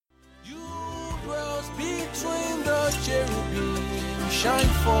cherubim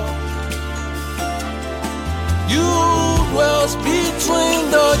shine forth. You dwells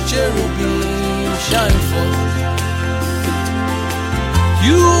between the cherubim shine forth.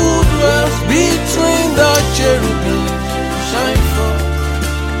 You dwells between the cherubim shine forth.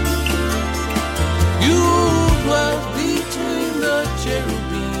 You dwells between the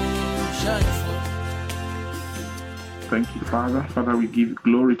cherubim shine forth. Thank you, Father. Father, we give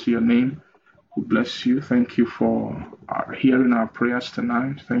glory to your name. We bless you. Thank you for hearing our prayers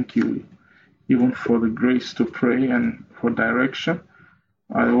tonight. Thank you even for the grace to pray and for direction.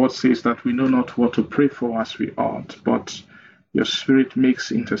 The word says that we know not what to pray for as we ought, but your Spirit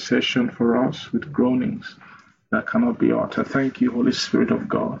makes intercession for us with groanings that cannot be uttered. Thank you, Holy Spirit of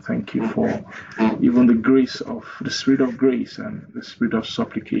God. Thank you for even the grace of the Spirit of grace and the Spirit of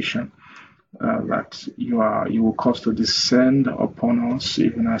supplication that you will cause to descend upon us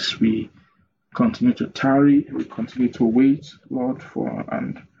even as we continue to tarry, we continue to wait, Lord, for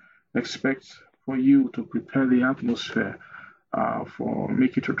and expect for you to prepare the atmosphere to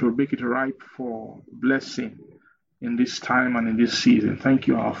make it ripe for blessing in this time and in this season. Thank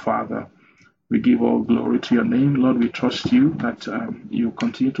you, our Father. We give all glory to your name, Lord. We trust you that you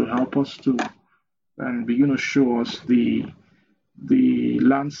continue to help us to and begin to show us the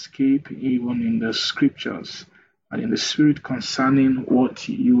landscape, even in the scriptures and in the Spirit, concerning what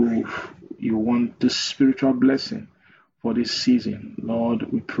you want, the spiritual blessing for this season.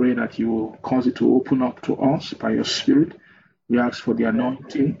 Lord, we pray that you will cause it to open up to us by your Spirit. We ask for the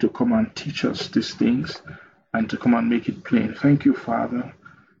anointing to come and teach us these things and to come and make it plain. Thank you, Father.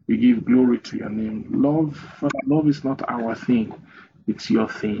 We give glory to your name. Love, Father, love is not our thing, it's your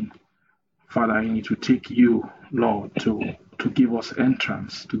thing. Father, I need to take you, Lord, to give us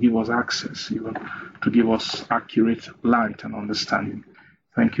entrance, to give us access, even to give us accurate light and understanding.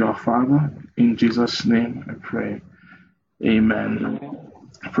 Thank you, our Father. In Jesus' name I pray. Amen.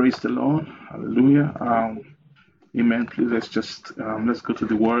 Praise the Lord. Hallelujah. Amen. Please let's go to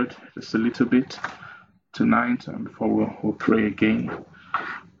the word just a little bit tonight before we'll pray again.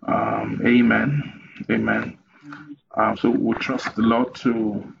 Amen. Amen. So we'll trust the Lord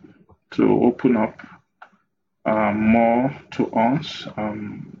to open up more to us.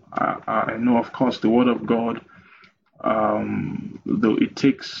 I know, of course, the Word of God, though it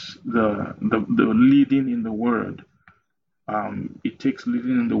takes the leading in the Word, it takes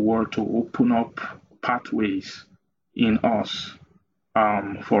leading in the Word to open up pathways in us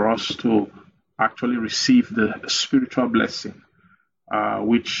for us to actually receive the spiritual blessing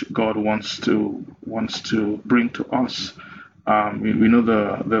which God wants to bring to us. We know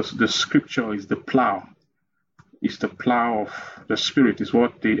the scripture is the plow. It's the plow of the Spirit. Is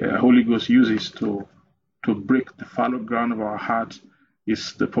what the Holy Ghost uses to break the fallow ground of our heart.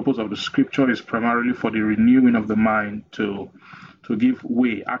 Is the purpose of the scripture is primarily for the renewing of the mind, to give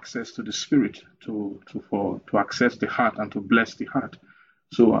way, access to the Spirit, to access the heart and to bless the heart.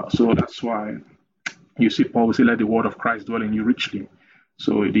 So that's why you see Paul will say, "Let the word of Christ dwell in you richly."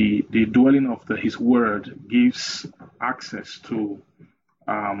 So the dwelling of His word gives access to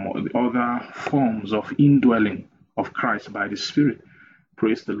other forms of indwelling of Christ by the Spirit.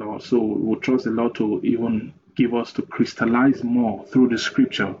 Praise the Lord. So we'll trust the Lord to even give us to crystallize more through the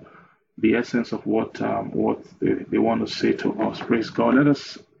scripture the essence of what they want to say to us. Praise God. Let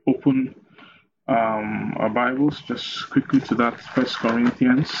us open our Bibles just quickly to that 1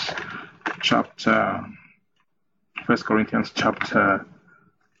 Corinthians chapter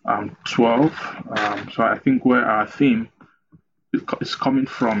 12. So I think where our theme is coming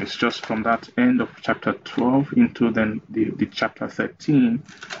from is just from that end of chapter 12 into then the chapter 13,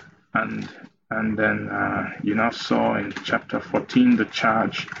 and then you now saw in chapter 14 the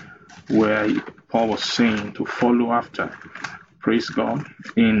charge where Paul was saying to follow after. Praise God.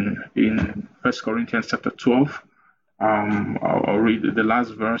 In 1 Corinthians chapter 12, I'll read the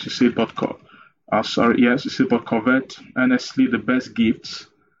last verse. He said, but covet earnestly the best gifts.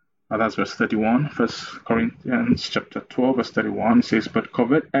 That's verse 31. 1 Corinthians chapter 12, verse 31. It says, but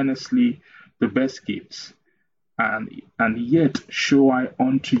covet earnestly the best gifts, and yet show I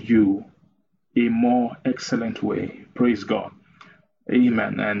unto you a more excellent way. Praise God.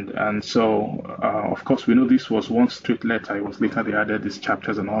 Amen. And so, of course, we know this was one straight letter. It was later they added these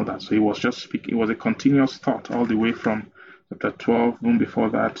chapters and all that. So he was just speaking. It was a continuous thought all the way from chapter 12, even before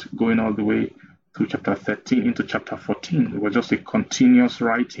that, going all the way through chapter 13 into chapter 14. It was just a continuous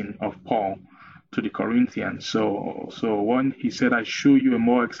writing of Paul to the Corinthians. So when he said, I show you a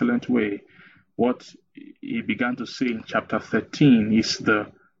more excellent way, what he began to say in chapter 13 is the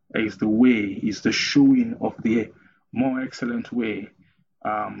way, is the showing of the more excellent way.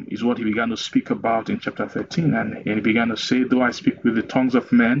 is what he began to speak about in chapter 13. And he began to say, though I speak with the tongues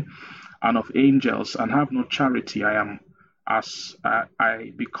of men and of angels and have no charity, I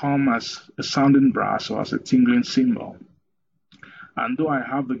become as a sounding brass or as a tingling cymbal. And though I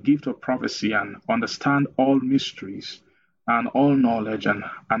have the gift of prophecy and understand all mysteries and all knowledge, and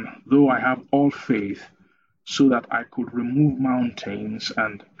though I have all faith, so that I could remove mountains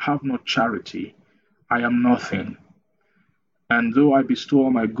and have not charity, I am nothing. And though I bestow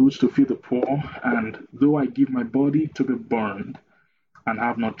all my goods to feed the poor, and though I give my body to be burned, and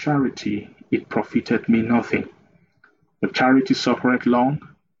have not charity, it profiteth me nothing. But charity suffereth long,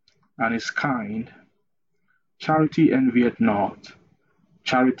 and is kind. Charity envieth not.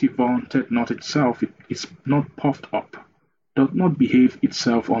 Charity vaunteth not itself, it is not puffed up, doth not behave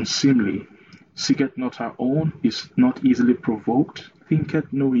itself unseemly, seeketh not her own, is not easily provoked,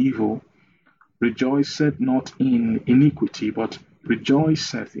 thinketh no evil, rejoiceth not in iniquity, but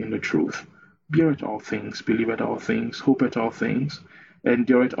rejoiceth in the truth, beareth all things, believeth all things, hopeth all things,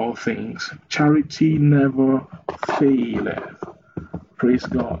 endureth all things. Charity never faileth. Praise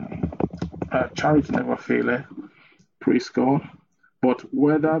God. Charity never faileth. Praise God. But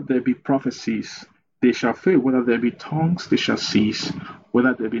whether there be prophecies, they shall fail. Whether there be tongues, they shall cease.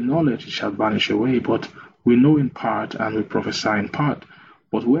 Whether there be knowledge, it shall vanish away. But we know in part, and we prophesy in part.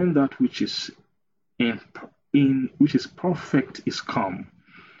 But when that which is which is perfect is come,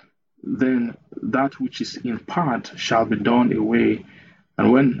 then that which is in part shall be done away.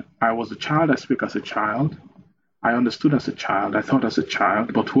 And when I was a child, I spake as a child. I understood as a child. I thought as a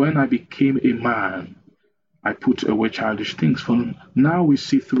child. But when I became a man, I put away childish things. For now we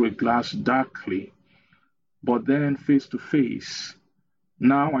see through a glass darkly, but then face to face.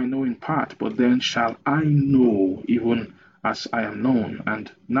 Now I know in part, but then shall I know even as I am known.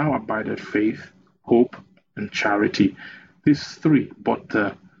 And now abideth faith, hope, and charity. These three, but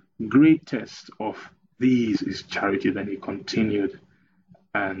the greatest of these is charity. Then he continued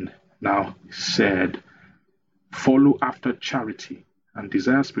and now said, follow after charity and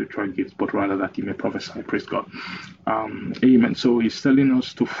desire spiritual gifts, but rather that you may prophesy. Praise God. Amen. So he's telling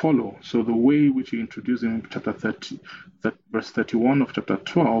us to follow. So the way which he introduced in chapter 30, verse 31 of chapter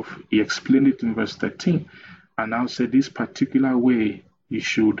 12, he explained it in verse 13. And now said this particular way, you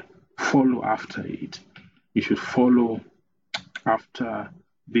should follow after it. You should follow after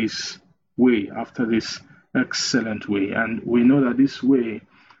this way, after this excellent way. And we know that this way,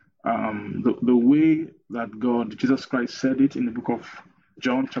 the way that God, Jesus Christ said it in the book of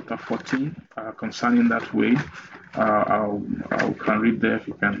John chapter 14 concerning that way. I can read there if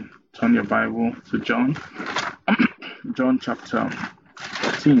you can turn your Bible to John. John chapter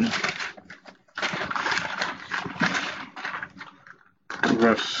 14,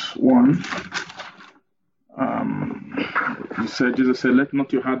 verse 1. Jesus said, let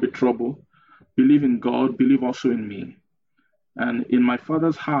not your heart be troubled. Believe in God, believe also in me. And in my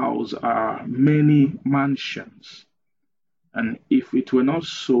Father's house are many mansions. And if it were not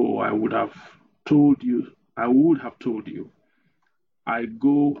so, I would have told you. I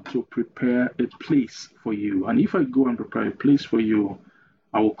go to prepare a place for you. And if I go and prepare a place for you,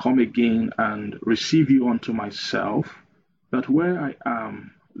 I will come again and receive you unto myself, that where I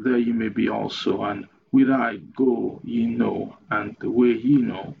am, there you may be also. And whither I go, ye know, and the way ye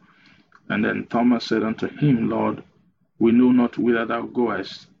know. And then Thomas said unto him, Lord, we know not whither thou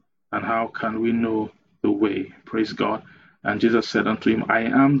goest, and how can we know the way? Praise God. And Jesus said unto him, I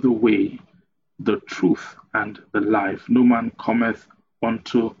am the way, the truth, and the life. No man cometh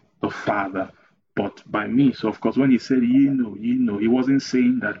unto the Father but by me. So, of course, when he said, ye know, he wasn't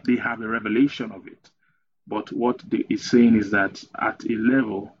saying that they have a revelation of it. But what he's saying is that at a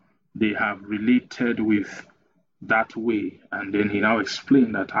level, they have related with that way. And then he now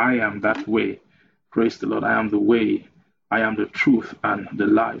explained that I am that way. Praise the Lord. I am the way. I am the truth and the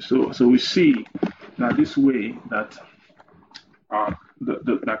life. So we see that this way that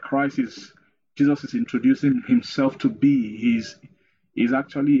Jesus is introducing himself to be, is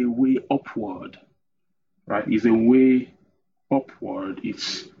actually a way upward, right? It's a way upward.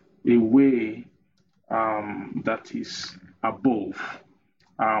 It's a way that is above,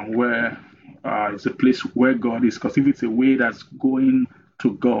 where it's a place where God is. Because if it's a way that's going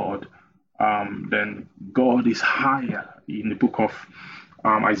to God, then God is higher. In the book of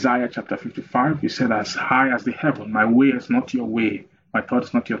Isaiah chapter 55, he said, as high as the heaven, my way is not your way, my thought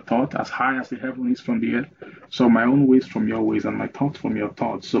is not your thought. As high as the heaven is from the earth, so my own ways from your ways, and my thoughts from your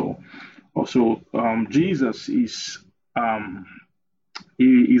thoughts. So also Jesus is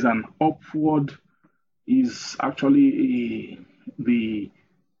he is an upward, is actually the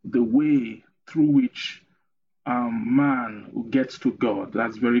way through which man who gets to God.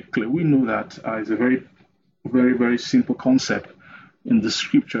 That's very clear. We know that it's a very, very, very simple concept in the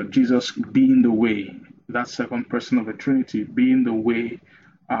scripture. Jesus being the way, that second person of the Trinity, being the way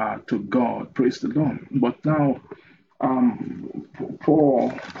to God. Praise the Lord. But now,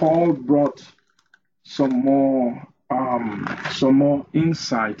 Paul brought some more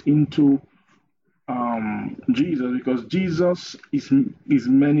insight into Jesus, because Jesus is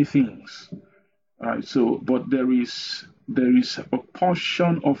many things. Right. So, but there is a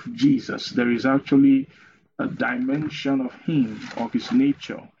portion of Jesus. There is actually a dimension of him, of his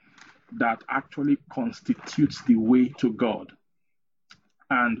nature, that actually constitutes the way to God.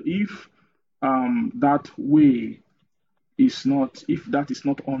 And if that way is not, if that is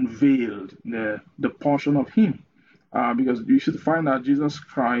not unveiled, the portion of him, because you should find that Jesus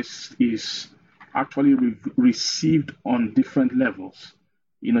Christ is actually received on different levels.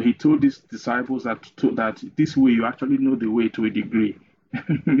 He told his disciples that this way you actually know the way to a degree.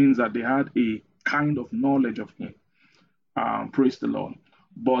 It means that they had a kind of knowledge of him. Praise the Lord.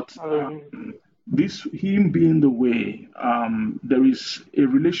 But this him being the way, there is a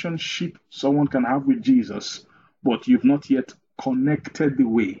relationship someone can have with Jesus, but you've not yet connected the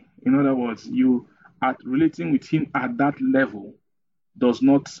way. In other words, you are relating with him at that level does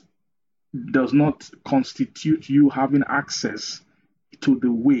not constitute you having access to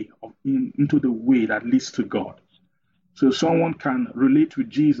the way into the way that leads to God. So someone can relate with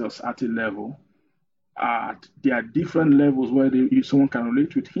Jesus at a level. There are different levels where someone can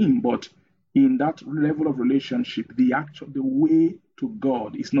relate with him, but in that level of relationship, the way to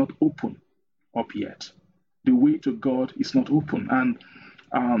God is not open up yet. The way to God is not open, and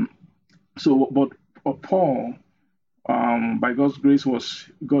but Paul, by God's grace,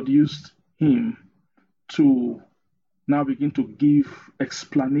 God used him to now begin to give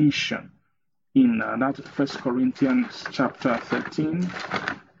explanation in that First Corinthians chapter 13.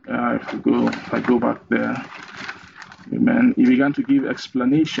 If I go back there, amen. He began to give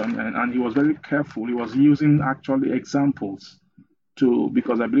explanation, and he was very careful. He was using actually examples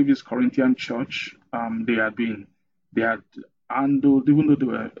because I believe this Corinthian church, they had handled, even though they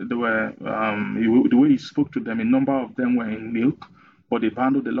were the way he spoke to them, a number of them were in milk, but they've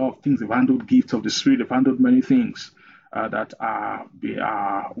handled a lot of things. They've handled gifts of the Spirit. They've handled many things that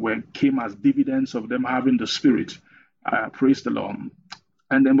came as dividends of them having the Spirit. Praise the Lord.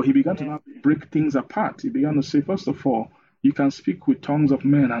 And then, but he began to now break things apart. He began to say, first of all, you can speak with tongues of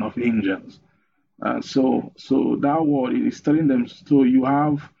men and of angels. So that word is telling them, so you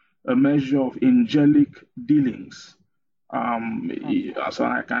have a measure of angelic dealings. So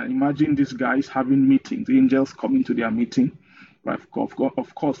I can imagine these guys having meetings, angels coming to their meeting. Right?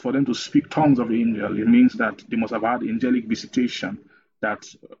 Of course, for them to speak tongues of angel, it means that they must have had angelic visitation that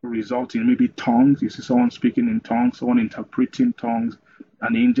result in maybe tongues. You see someone speaking in tongues, someone interpreting tongues,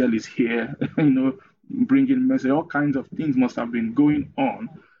 an angel is here, bringing message. All kinds of things must have been going on.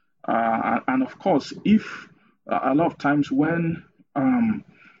 And of course, if a lot of times when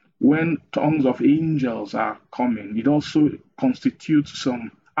tongues of angels are coming, it also constitutes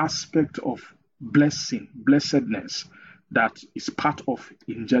some aspect of blessedness that is part of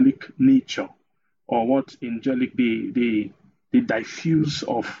angelic nature, or what angelic they diffuse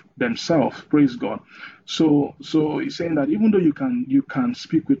of themselves. Praise God. So he's saying that even though you can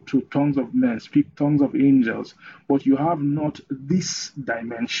speak with tongues of men, speak tongues of angels, but you have not this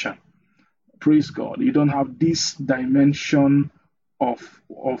dimension. Praise God. You don't have this dimension of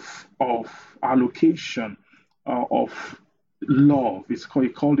allocation of love. He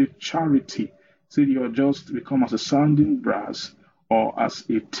called it charity. So you're just become as a sounding brass or as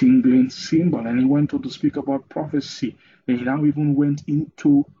a tingling cymbal. And he went on to speak about prophecy. And he now even went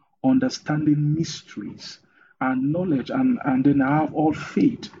into understanding mysteries and knowledge, and then have all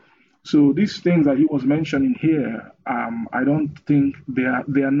faith. So these things that he was mentioning here, I don't think they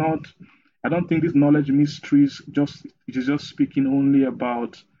are not. I don't think these knowledge mysteries it is just speaking only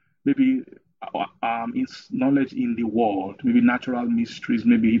about maybe it's knowledge in the world, maybe natural mysteries,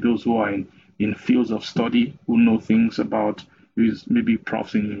 maybe those who are in fields of study who know things about maybe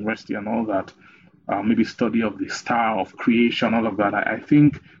profs in university and all that, maybe study of the star of creation, all of that. I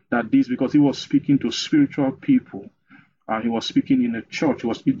think that because he was speaking to spiritual people, he was speaking in a church.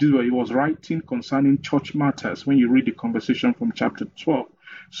 He was writing concerning church matters. When you read the conversation from chapter 12,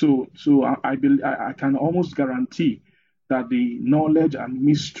 so I can almost guarantee that the knowledge and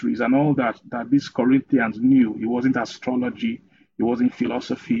mysteries and all that these Corinthians knew, it wasn't astrology, it wasn't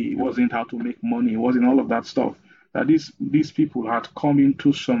philosophy, it wasn't how to make money, it wasn't all of that stuff. That these people had come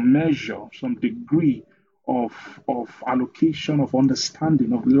into some measure, some degree of allocation of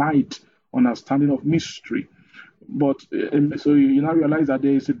understanding of light, understanding of mystery. But so you now realize that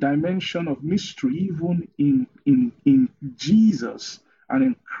there is a dimension of mystery even in Jesus and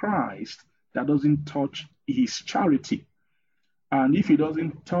in Christ that doesn't touch his charity. And if it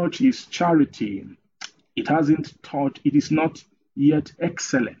doesn't touch his charity, it is not yet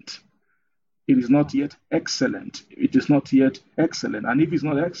excellent. It is not yet excellent. It is not yet excellent. And if it's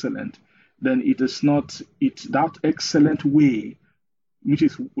not excellent, then it is not that excellent way, which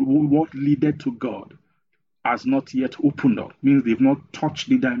is what leaded to God, has not yet opened up. Means they've not touched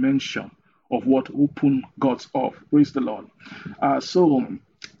the dimension of what opened God's up. Praise the Lord. I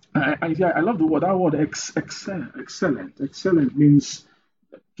love the word. That word excellent. Excellent means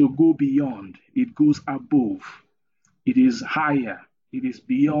to go beyond. It goes above. It is higher. It is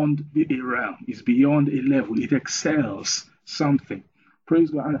beyond a realm. It's beyond a level. It excels something. Praise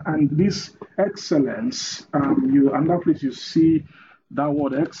God. And this excellence, another place you see that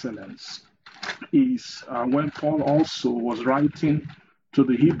word excellence is when Paul also was writing to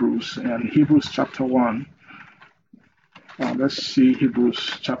the Hebrews in Hebrews chapter 1. Let's see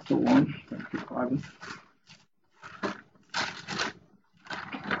Hebrews chapter 1. Thank you, Father.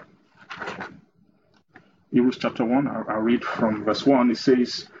 Hebrews chapter 1, I'll read from verse 1. It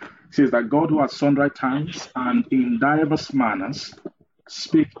says that God, who at sundry times and in divers manners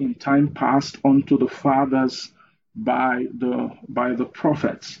spake in time past unto the fathers by the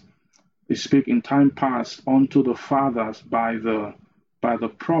prophets. He spake in time past unto the fathers by the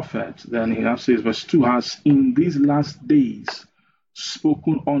prophets. Then he now says, verse 2, has in these last days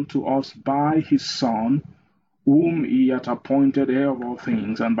spoken unto us by his Son, whom he hath appointed heir of all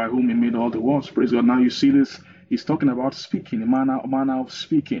things, and by whom he made all the worlds. Praise God. Now you see this, he's talking about speaking, a manner of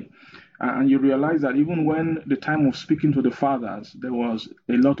speaking. And you realize that even when the time of speaking to the fathers, there was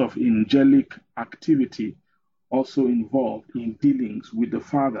a lot of angelic activity also involved in dealings with the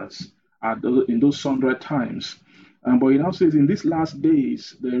fathers in those sundry times. But he now says in these last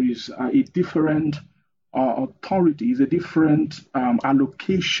days, there is a different authority, is a different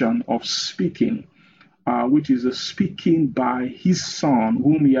allocation of speaking, which is a speaking by his Son,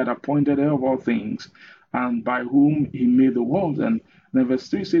 whom he had appointed heir of all things, and by whom he made the world. And then verse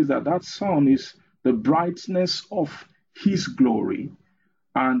 3 says that Son is the brightness of his glory,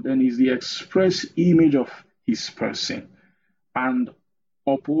 and then is the express image of his person, and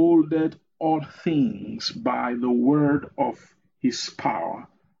upholdeth all things by the word of his power.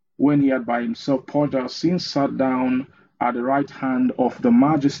 When he had by himself purged our sins, sat down at the right hand of the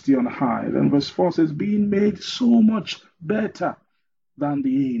majesty on high. Then verse 4 says, being made so much better than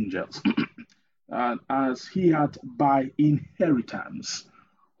the angels, as he had by inheritance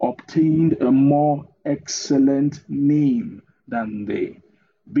obtained a more excellent name than they.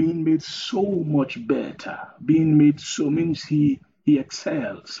 Being made so much better. Being made so means he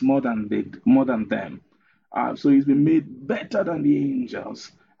excels more than them. So he's been made better than the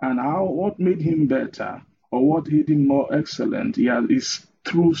angels. And what made him better, or what made him more excellent, is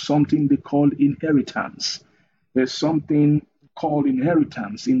through something they call inheritance. There's something called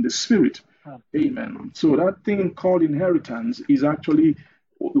inheritance in the spirit. Amen. So that thing called inheritance is actually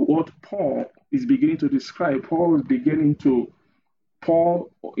what Paul is beginning to describe. Paul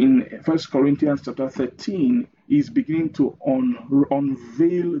in 1 Corinthians chapter 13 is beginning to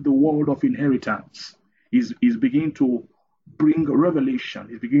unveil the world of inheritance. He's beginning to bring revelation.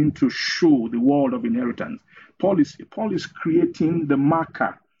 He's beginning to show the world of inheritance. Paul is creating the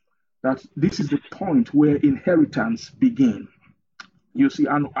marker that this is the point where inheritance begins. You see,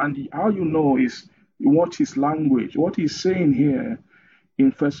 and how you know is what his language, what he's saying here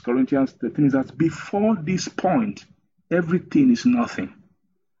in 1 Corinthians 13 is that before this point, everything is nothing.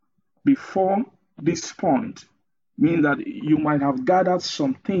 Before this point means that you might have gathered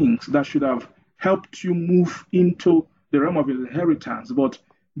some things that should have helped you move into the realm of inheritance. But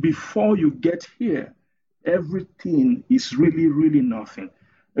before you get here, everything is really, really nothing.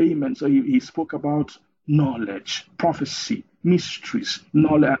 Amen. So he spoke about knowledge, prophecy, mysteries,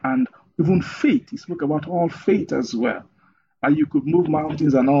 knowledge, and even faith. He spoke about all faith as well. And you could move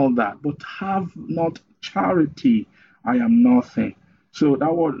mountains and all that, but have not charity, I am nothing. So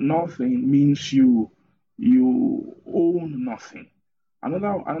that word nothing means you own nothing.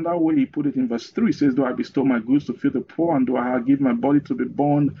 Another way he put it in verse 3 says, do I bestow my goods to feed the poor, and do I give my body to be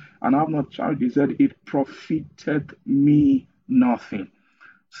burned, and have not charity? He said, it profited me nothing.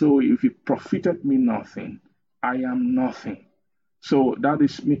 So if it profited me nothing, I am nothing. So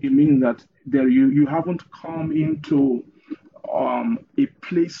it means that you haven't come into a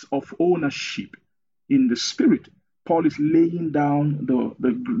place of ownership in the spirit. Paul is laying down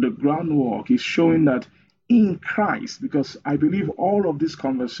the groundwork. He's showing that in Christ, because I believe all of this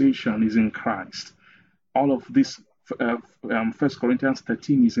conversation is in Christ. All of this, First Corinthians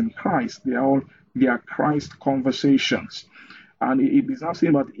 13 is in Christ. They are Christ conversations. And it is not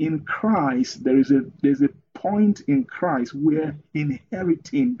saying, but in Christ, there's a point in Christ where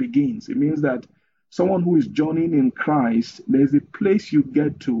inheriting begins. It means that someone who is journeying in Christ, there's a place you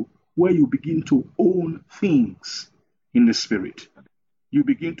get to where you begin to own things in the spirit. You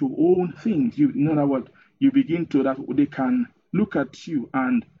begin to own things. In other words, you begin to that they can look at you,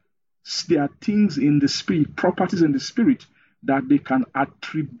 and there are things in the spirit, properties in the spirit that they can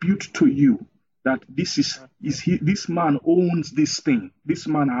attribute to you. That this man owns this thing. This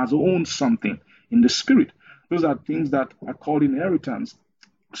man has owned something in the spirit. Those are things that are called inheritance.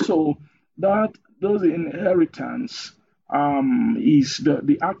 So that those inheritance is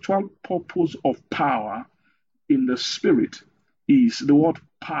the actual purpose of power in the spirit. Is the word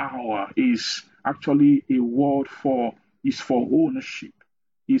power is actually a word for ownership.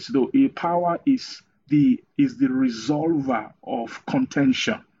 Is the a power is the resolver of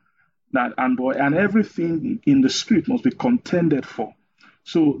contention. That and everything in the spirit must be contended for.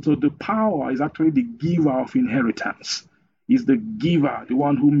 So the power is actually the giver of inheritance. Is the giver, the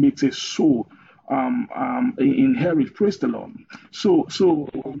one who makes a soul inherit. Praise the Lord. So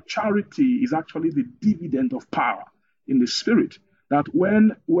charity is actually the dividend of power in the spirit. That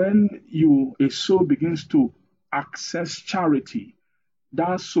when a soul begins to access charity,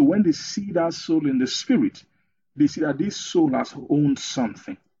 that soul, when they see that soul in the spirit, they see that this soul has owned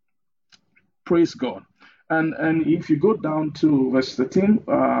something. Praise God. And if you go down to verse 13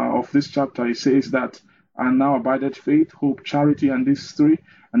 of this chapter, it says that, and now abideth faith, hope, charity, and these three.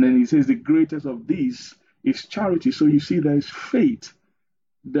 And then he says the greatest of these is charity. So you see there is faith,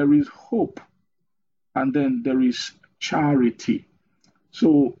 there is hope, and then there is charity.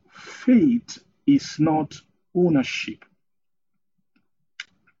 So faith is not ownership.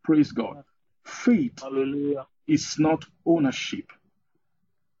 Praise God. Faith Hallelujah. is not ownership.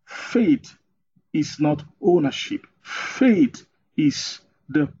 Faith is not ownership. Faith is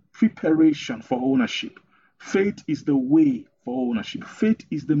the preparation for ownership. Faith is the way for ownership. Faith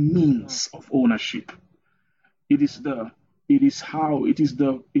is the means of ownership. It is the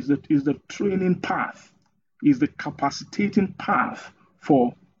training path, is the capacitating path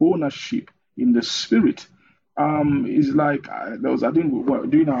for ownership in the spirit. It's like there was, I think,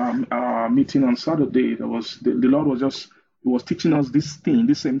 during our meeting on Saturday, there was the Lord was teaching us this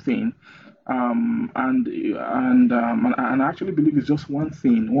same thing. And I actually believe it's just one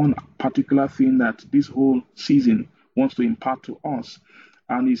thing, one particular thing that this whole season wants to impart to us,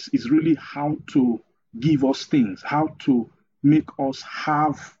 and is really how to give us things, how to make us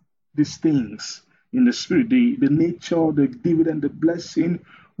have these things in the spirit, the nature, the dividend, the blessing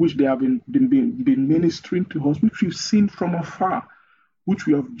which they have been ministering to us, which we've seen from afar, which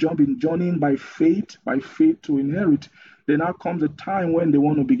we have been journeying by faith to inherit. Then now comes a time when they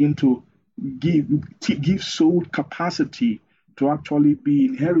want to begin to give soul capacity to actually be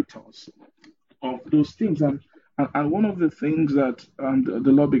inheritors of those things. And one of the things that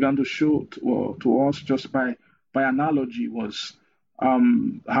the Lord began to show to us just by analogy was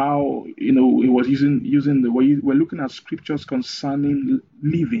how it was using we're looking at scriptures concerning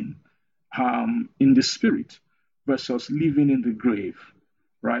living in the spirit versus living in the grave,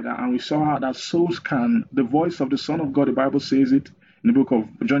 right? And we saw how that souls the voice of the Son of God, the Bible says it in the book of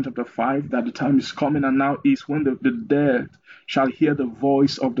John chapter 5, that the time is coming and now is when the dead shall hear the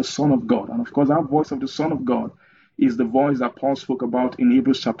voice of the Son of God. And of course, that voice of the Son of God is the voice that Paul spoke about in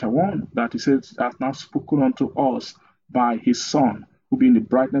Hebrews chapter 1, that he says has now spoken unto us by his Son, who being the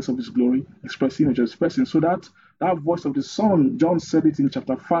brightness of his glory, expressing or just expressing. So that voice of the Son, John said it in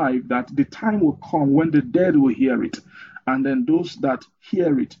chapter 5, that the time will come when the dead will hear it, and then those that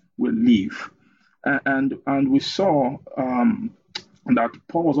hear it will live. And we saw that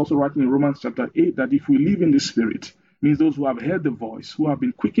Paul was also writing in Romans chapter 8 that if we live in the Spirit, means those who have heard the voice, who have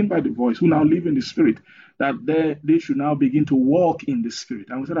been quickened by the voice, who now live in the Spirit, that they should now begin to walk in the Spirit.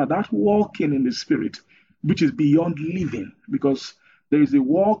 And we said that walking in the Spirit, which is beyond living, because there is a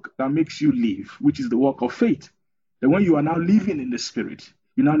walk that makes you live, which is the walk of faith. Then when you are now living in the Spirit,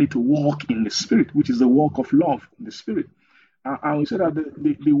 you now need to walk in the Spirit, which is the walk of love in the Spirit. And we said that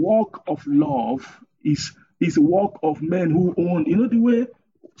the walk of love is a walk of men who own, the way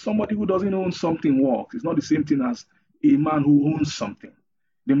somebody who doesn't own something walks. It's not the same thing as a man who owns something.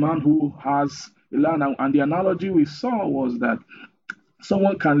 The man who has a land, and the analogy we saw was that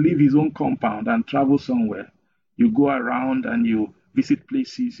someone can leave his own compound and travel somewhere. You go around and you visit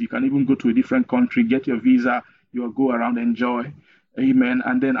places. You can even go to a different country, get your visa, you'll go around, enjoy. Amen.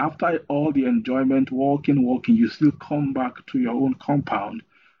 And then after all the enjoyment, walking, you still come back to your own compound.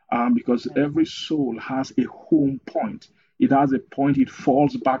 because every soul has a home point. It has a point it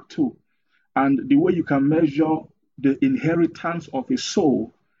falls back to. And the way you can measure the inheritance of a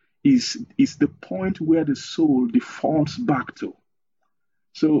soul is the point where the soul defaults back to.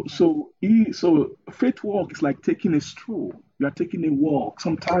 So faith walk is like taking a stroll. You are taking a walk.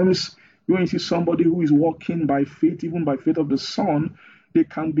 Sometimes when you see somebody who is walking by faith, even by faith of the Son, they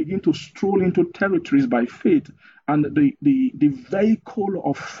can begin to stroll into territories by faith. And the vehicle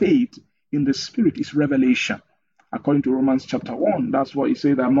of faith in the spirit is revelation. According to Romans chapter 1, that's what he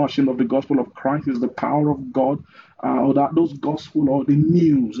said, I'm not ashamed of the gospel of Christ, is the power of God, or that those gospel or the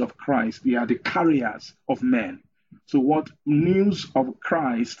news of Christ, they are the carriers of men. So what news of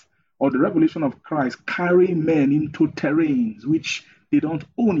Christ or the revelation of Christ carry men into terrains which they don't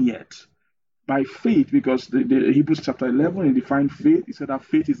own yet by faith, because the Hebrews chapter 11, he defined faith. He said that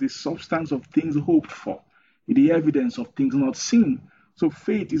faith is the substance of things hoped for, the evidence of things not seen. So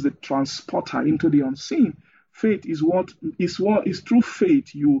faith is the transporter into the unseen. Faith is through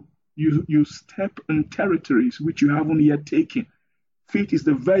faith you step in territories which you haven't yet taken. Faith is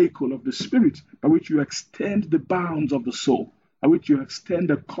the vehicle of the spirit by which you extend the bounds of the soul, by which you extend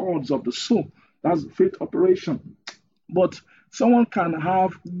the cords of the soul. That's faith operation. But someone can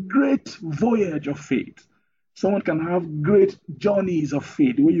have great voyage of faith. Someone can have great journeys of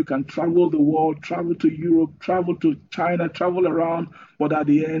faith, where you can travel the world, travel to Europe, travel to China, travel around, but at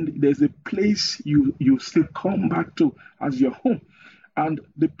the end, there's a place you still come back to as your home. And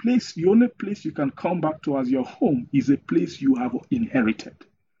the only place you can come back to as your home is a place you have inherited.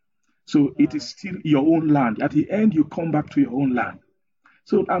 So it is still your own land. At the end, you come back to your own land.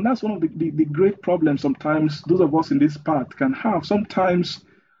 So, and that's one of the great problems sometimes those of us in this part can have. Sometimes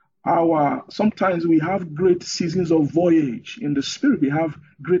we have great seasons of voyage in the spirit. We have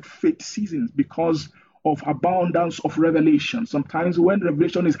great faith seasons because of abundance of revelation. Sometimes when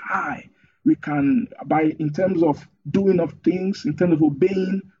revelation is high, we can, in terms of doing of things, in terms of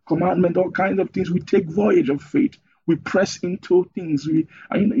obeying commandment, all kinds of things, we take voyage of faith. We press into things.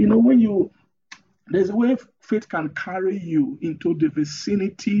 There's a way faith can carry you into the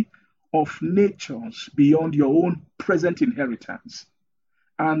vicinity of natures beyond your own present inheritance.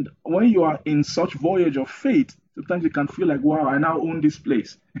 And when you are in such voyage of faith, sometimes you can feel like, wow, I now own this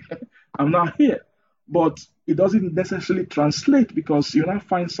place. I'm now here. But it doesn't necessarily translate, because you now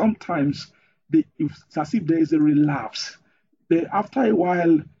find sometimes it's as if there is a relapse. After a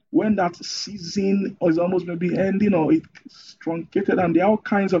while, when that season is almost maybe ending or it's truncated, and there are all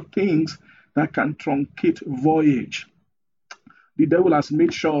kinds of things that can truncate voyage. The devil has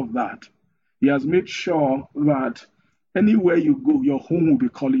made sure of that. He has made sure that anywhere you go, your home will be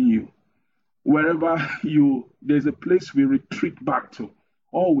calling you. Wherever there's a place we retreat back to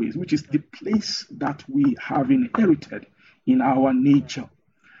always, which is the place that we have inherited in our nature.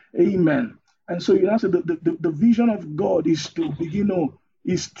 Amen. And so the vision of God is to begin,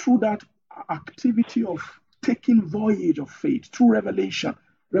 is through that activity of taking voyage of faith, through revelation.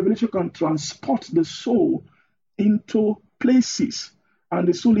 Revelation can transport the soul into places, and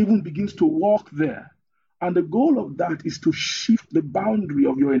the soul even begins to walk there. And the goal of that is to shift the boundary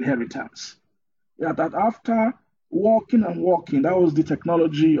of your inheritance. Yeah, that after walking and walking, that was the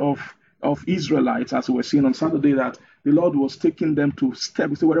technology of Israelites, as we were seeing on Saturday, that the Lord was taking them to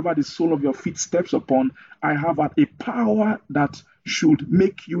step. So wherever the sole of your feet steps upon, I have a power that should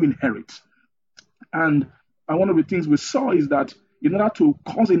make you inherit. And one of the things we saw is that in order to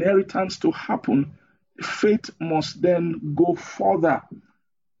cause inheritance to happen, faith must then go further.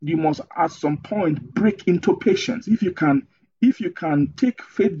 You must at some point break into patience. If you can take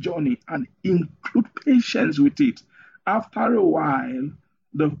faith journey and include patience with it, after a while,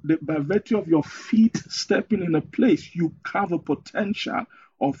 by virtue of your feet stepping in a place, you have a potential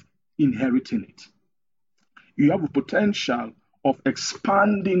of inheriting it. You have a potential of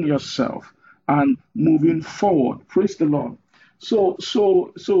expanding yourself and moving forward. Praise the Lord. So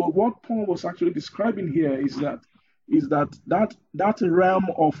what Paul was actually describing here is that realm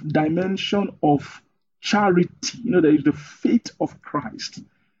of dimension of charity. There is the faith of Christ,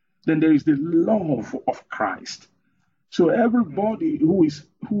 then there is the love of Christ. So everybody who is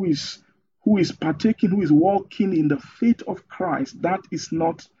partaking, who is walking in the faith of Christ, that is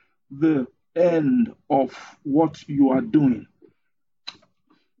not the end of what you are doing.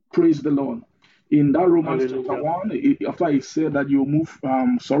 Praise the Lord. In that Romans chapter 1, after he said that you move,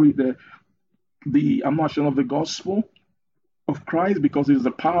 the immersion of the gospel of Christ, because it is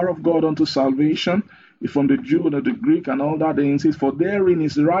the power of God unto salvation, from the Jew and the Greek and all that, and it says, for therein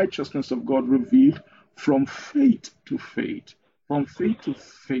is the righteousness of God revealed from faith to faith, from faith to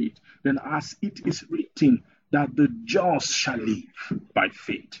faith. Then as it is written, that the just shall live by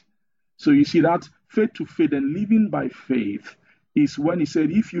faith. So you see that faith to faith and living by faith is when he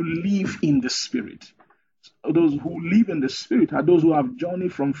said, if you live in the Spirit. Those who live in the Spirit are those who have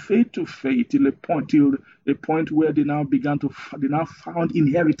journeyed from faith to faith till a point where they now found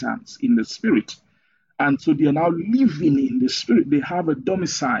inheritance in the Spirit. And so they are now living in the Spirit. They have a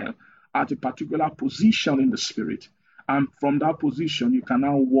domicile at a particular position in the Spirit. And from that position, you can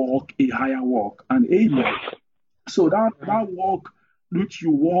now walk a higher walk. And amen. So that walk which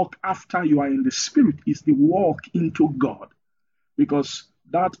you walk after you are in the Spirit is the walk into God. Because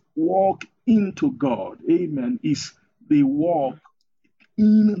that walk into God, amen, is the walk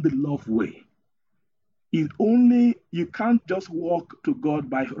in the love way. You can't just walk to God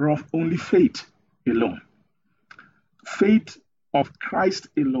by only faith alone. Faith of Christ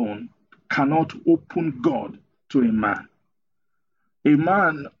alone cannot open God to a man. A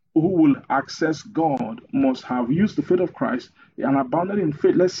man who will access God must have used the faith of Christ and abounded in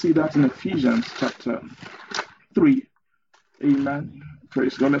faith. Let's see that in Ephesians chapter 3. Amen.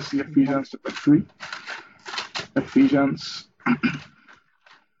 Praise God. Let's see Ephesians chapter 3. Ephesians.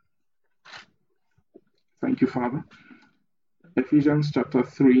 Thank you, Father. Ephesians chapter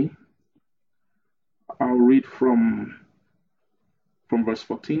 3. I'll read from verse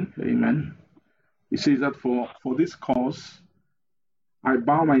 14. Amen. It says that for this cause I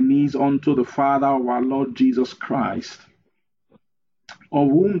bow my knees unto the Father of our Lord Jesus Christ, of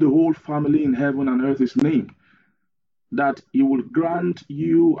whom the whole family in heaven and earth is named, that he will grant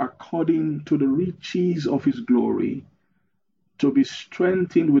you according to the riches of his glory to be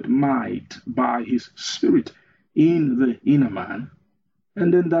strengthened with might by his Spirit in the inner man,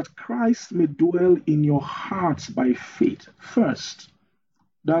 and then that Christ may dwell in your hearts by faith first.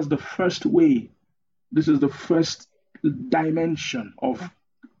 That's the first way. This is the first dimension of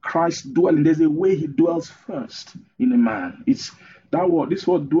Christ dwelling. There's a way he dwells first in a man. It's that word. This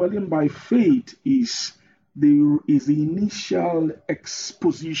word dwelling by faith is the initial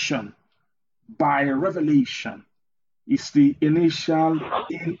exposition by revelation. It's the initial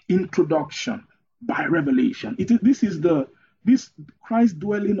introduction by revelation. This Christ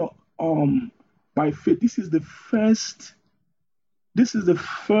dwelling by faith. This is the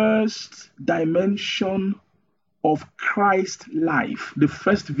first dimension of Christ's life, the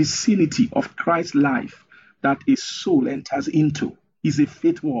first vicinity of Christ's life that a soul enters into is a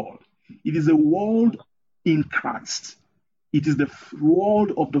faith world. It is a world in Christ. It is the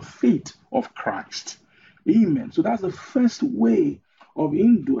world of the faith of Christ. Amen. So that's the first way of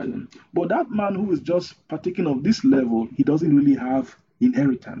indwelling. But that man who is just partaking of this level, he doesn't really have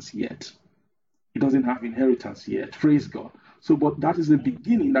inheritance yet. He doesn't have inheritance yet. Praise God. So, but that is the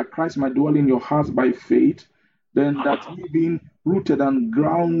beginning, that Christ might dwell in your hearts by faith, then that you being rooted and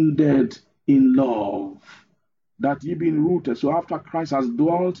grounded in love. That you being rooted. So after Christ has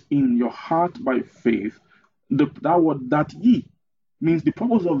dwelt in your heart by faith, that word that ye means the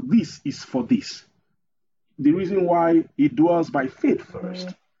purpose of this is for this. The reason why it dwells by faith first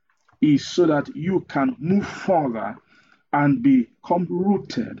is so that you can move further and become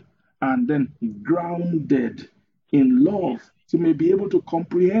rooted and then grounded in love to may be able to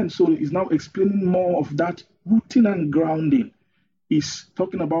comprehend. So he's now explaining more of that rooting and grounding. He's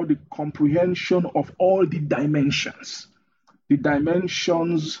talking about the comprehension of all the dimensions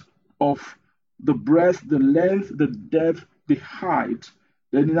of the breadth, the length, the depth, the height.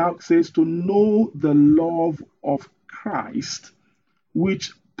 Then he now says to know the love of Christ,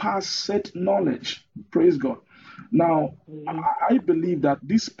 which passeth knowledge. Praise God. Now, I believe that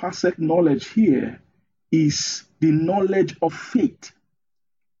this passeth knowledge here is the knowledge of faith,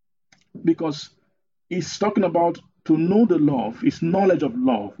 because it's talking about to know the love. It's knowledge of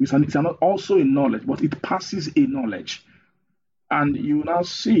love. It's not also a knowledge, but it passes a knowledge. And you now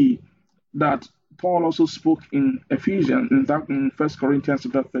see that Paul also spoke in Ephesians, in 1 Corinthians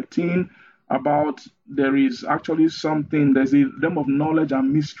chapter 13, about there is actually something, there's a realm of knowledge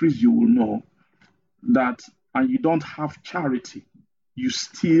and mysteries you will know, that and you don't have charity, you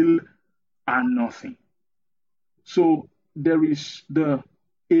still are nothing. So there is a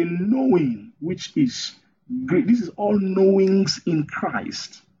knowing which is great. This is all knowings in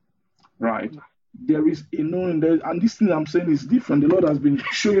Christ, right? There is a knowing there, and this thing I'm saying is different. The Lord has been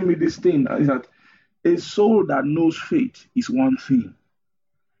showing me this thing, is that a soul that knows faith is one thing.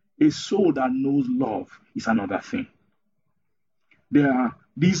 A soul that knows love is another thing.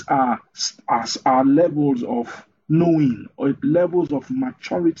 These are levels of knowing, or levels of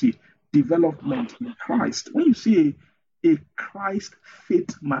maturity, development in Christ. When you see a Christ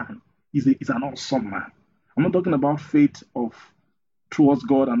faith man, is an awesome man. I'm not talking about faith of towards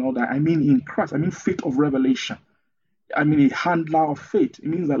God and all that. I mean in Christ. I mean faith of revelation. I mean a handler of faith. It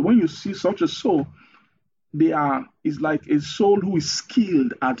means that when you see such a soul, is like a soul who is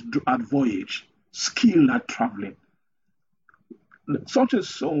skilled at voyage, skilled at traveling. Such a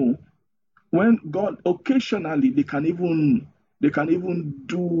soul, when God occasionally they can even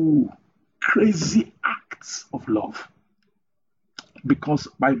do crazy acts of love, because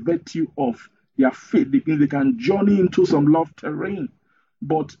by virtue of their faith, they can journey into some love terrain.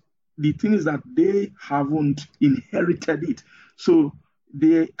 But the thing is that they haven't inherited it. So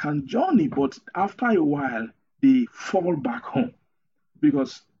they can journey, but after a while, they fall back home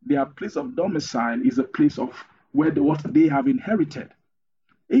because their place of domicile is a place of what they have inherited.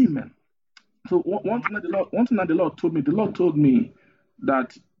 Amen. So one thing that the Lord told me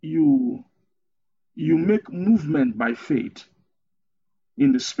that you make movement by faith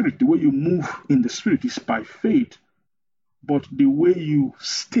in the spirit. The way you move in the spirit is by faith, but the way you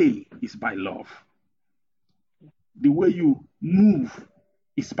stay is by love. The way you move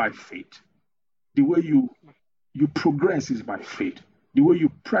is by faith. The way you progress is by faith. The way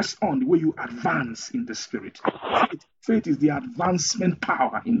you press on, the way you advance in the spirit. Faith is the advancement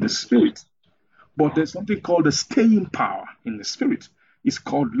power in the spirit. But there's something called the staying power in the spirit. It's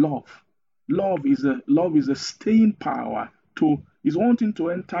called love. Love is a staying power is wanting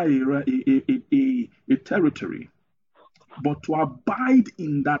to enter a territory, but to abide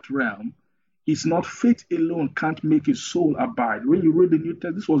in that realm is not. Faith alone can't make a soul abide. When you read the New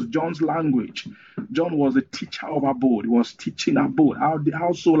Testament, this was John's language. John was a teacher of abode. He was teaching abode,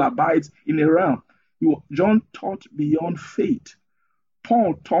 how soul abides in a realm. John taught beyond faith.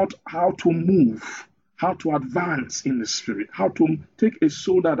 Paul taught how to move, how to advance in the spirit, how to take a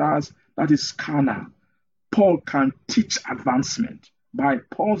soul that is carnal. Paul can teach advancement. By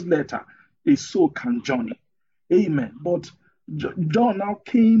Paul's letter, a soul can journey. Amen. But John now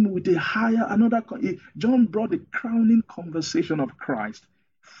came with John brought the crowning conversation of Christ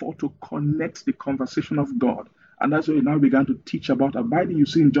to connect the conversation of God. And that's why he now began to teach about abiding. You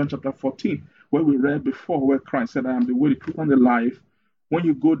see in John chapter 14, where we read before, where Christ said, I am the way, the truth, and the life. When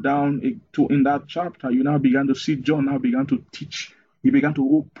you go down in that chapter, you now began to see John now began to teach. He began to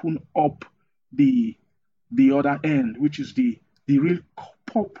open up the other end, which is the real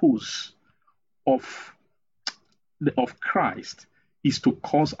purpose of Christ is to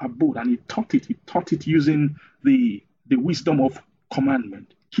cause abode. And he taught it using the wisdom of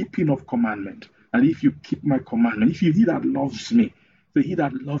commandment, keeping of commandment. And if you keep my commandment, if you he that loves me, so he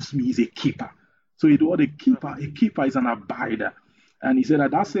that loves me is a keeper. So a keeper is an abider. And he said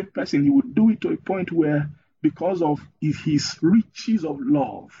that same person, he would do it to a point where, because of his riches of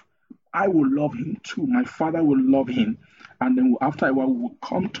love, I will love him too. My Father will love him. And then after a while, we will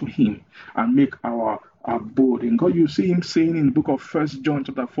come to him and make our abode in God. You see him saying in the book of 1 John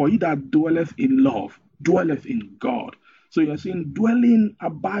chapter 4, he that dwelleth in love, dwelleth in God. So you're seeing dwelling,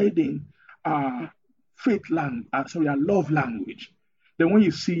 abiding, faith love language. Then when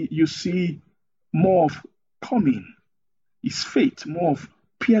you see more of coming, is faith, more of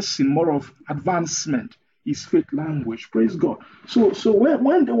piercing, more of advancement, is faith language. Praise God. So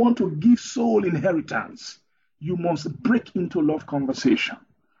when they want to give soul inheritance, you must break into love conversation.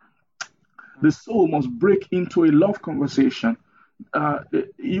 The soul must break into a love conversation.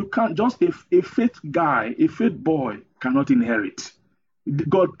 You can't just a faith guy, a faith boy cannot inherit.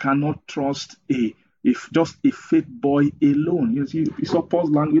 God cannot trust just a faith boy alone. You see, you saw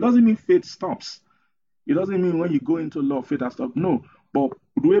Paul's language. It doesn't mean faith stops. It doesn't mean when you go into love, faith has stopped. No. But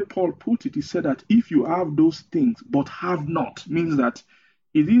the way Paul put it, he said that if you have those things but have not, means that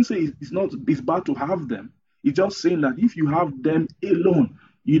he didn't say it's bad to have them. He's just saying that if you have them alone,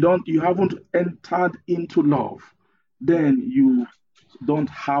 you haven't entered into love, then you don't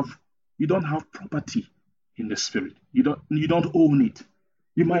have property in the spirit. You don't own it.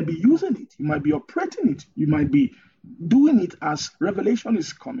 You might be using it, you might be operating it, you might be doing it as revelation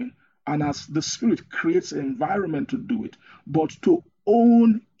is coming and as the spirit creates an environment to do it. But to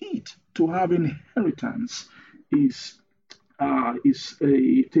own it, to have inheritance, it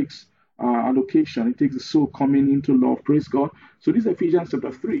takes allocation. It takes the soul coming into love. Praise God. So this is Ephesians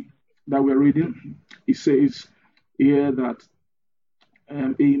chapter 3 that we're reading. It says here that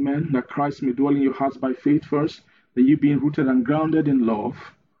amen, that Christ may dwell in your hearts by faith first, that you being rooted and grounded in love,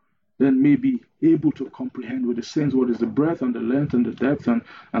 then may be able to comprehend with the saints what is the breadth and the length and the depth and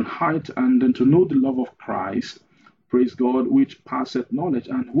height, and then to know the love of Christ, praise God, which passeth knowledge.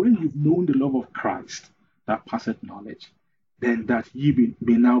 And when you've known the love of Christ, that passeth knowledge, then that ye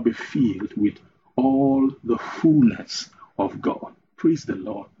may now be filled with all the fullness of God. Praise the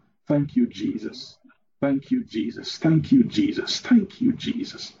Lord. Thank you, Jesus. Thank you, Jesus. Thank you, Jesus. Thank you,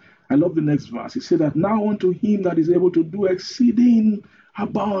 Jesus. I love the next verse. He said that now unto him that is able to do exceeding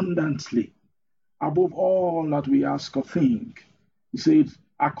abundantly above all that we ask or think. He said,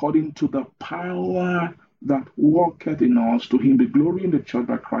 according to the power that worketh in us, to him the glory in the church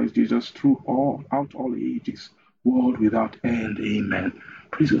by Christ Jesus through all ages, world without end. Amen.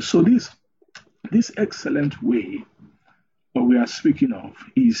 Praise God. So this excellent way what we are speaking of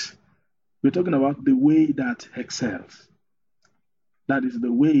is we're talking about the way that excels. That is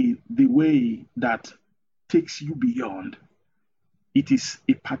the way that takes you beyond. It is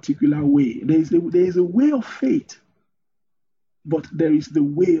a particular way. There is a way of faith, but there is the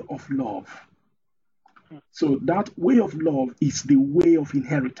way of love. So that way of love is the way of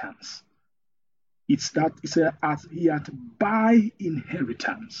inheritance. It's as he hath by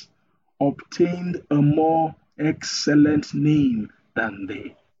inheritance obtained a more excellent name than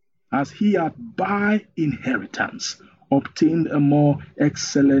they. As he hath by inheritance obtained a more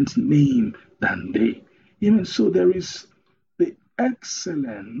excellent name than they. Amen. So there is the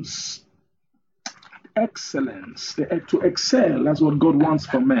excellence, to excel. That's what God wants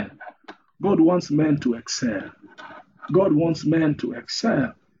for men. God wants men to excel. God wants men to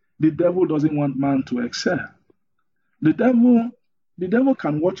excel. The devil doesn't want man to excel. The devil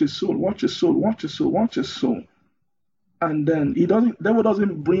can watch his soul, and then devil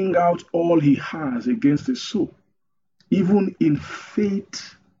doesn't bring out all he has against his soul. Even in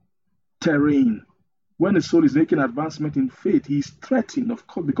faith terrain, when the soul is making advancement in faith, he is threatened, of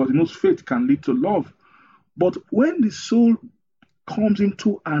course, because he knows faith can lead to love. But when the soul comes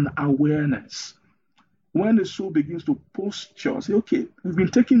into an awareness, when the soul begins to posture, say, okay, we've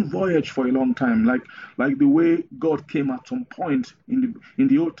been taking voyage for a long time, like the way God came at some point in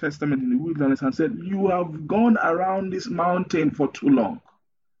the Old Testament in the wilderness and said, you have gone around this mountain for too long.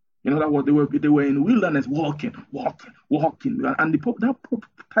 You know that what they were in the wilderness walking, and that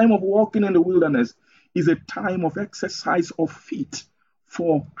time of walking in the wilderness is a time of exercise of feet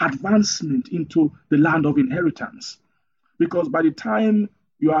for advancement into the land of inheritance. Because by the time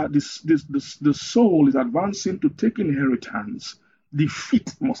you are the soul is advancing to take inheritance, the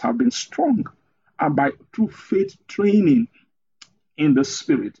feet must have been strong, and through faith training in the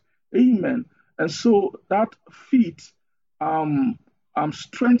spirit. Amen. And so that feet,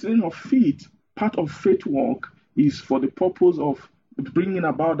 strengthening of feet, part of faith work is for the purpose of bringing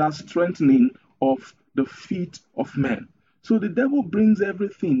about that strengthening of the feet of men. So the devil brings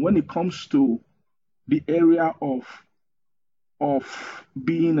everything when it comes to the area of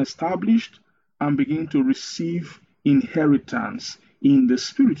being established and beginning to receive inheritance in the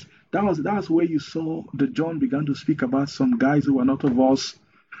spirit. That's where you saw the John began to speak about some guys who were not of us,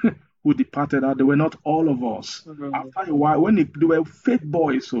 who departed out. They were not all of us. Mm-hmm. After a while, when they were faith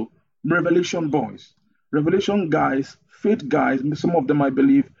boys, so revelation boys, revelation guys, faith guys, some of them I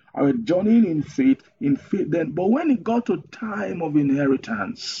believe are journeying in faith then. But when it got to time of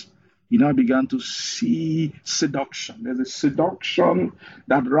inheritance, you now began to see seduction. There's a seduction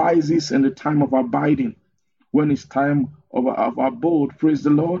that rises in the time of abiding. When it's time of abode, praise the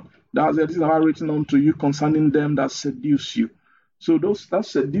Lord. That's it. This is written unto you concerning them that seduce you. So that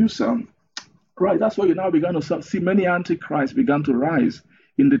seducer, right? That's why you now began to see many antichrists began to rise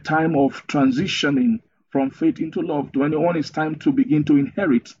in the time of transitioning from faith into love. When it's time to begin to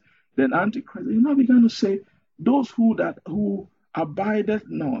inherit, then antichrist, you now began to say, those who abided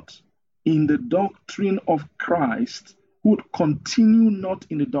not in the doctrine of Christ, who continue not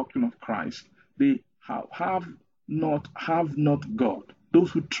in the doctrine of Christ, they have not God.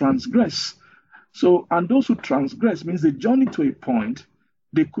 Those who transgress. So, and those who transgress means they journey to a point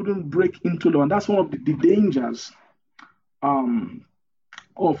they couldn't break into law. And that's one of the dangers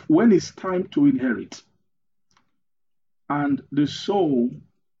of when it's time to inherit. And the soul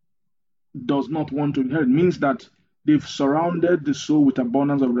does not want to inherit. It means that they've surrounded the soul with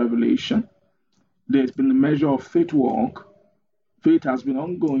abundance of revelation. There's been a measure of faith work. Faith has been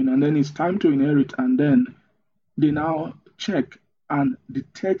ongoing, and then it's time to inherit, and then they now check and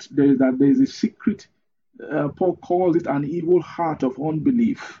detect that there is a secret, Paul calls it an evil heart of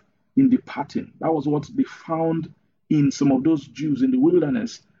unbelief in departing. That was what they found in some of those Jews in the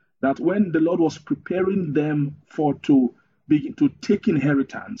wilderness, that when the Lord was preparing them to begin to take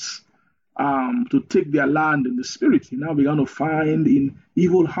inheritance, to take their land in the spirit, he now began to find in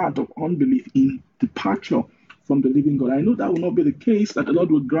evil heart of unbelief in departure from the living God. I know that will not be the case, that the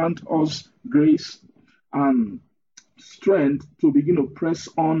Lord will grant us grace and strength to begin to press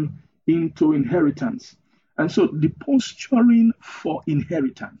on into inheritance. And so the posturing for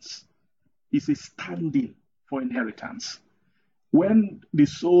inheritance is a standing for inheritance. When the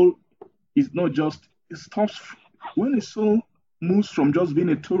soul is not just stops, when a soul moves from just being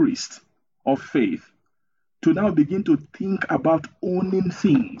a tourist of faith to now begin to think about owning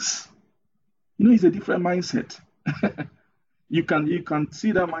things, it's a different mindset. You can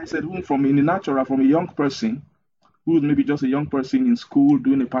see that mindset even from in the natural, from a young person who's maybe just a young person in school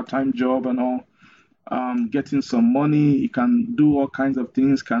doing a part-time job and all, getting some money. He can do all kinds of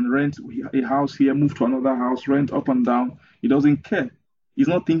things, can rent a house here, move to another house, rent up and down. He doesn't care. He's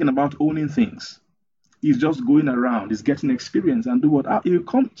not thinking about owning things. He's just going around. He's getting experience and do what. It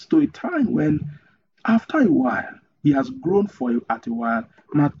comes to a time when, after a while, he has grown at a while,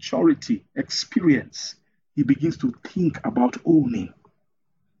 maturity, experience. He begins to think about owning.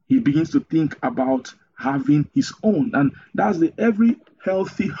 He begins to think about having his own. And that's every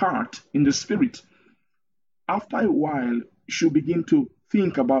healthy heart in the spirit. After a while, you should begin to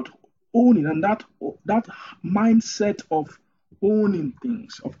think about owning, and that mindset of owning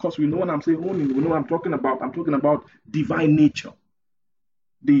things. Of course, we know when I'm saying owning, we know what I'm talking about. I'm talking about divine nature.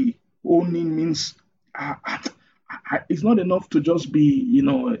 The owning means it's not enough to just be,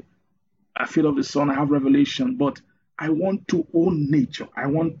 I feel of the Son, I have revelation, but I want to own nature. I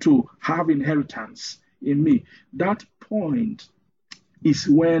want to have inheritance in me. That point is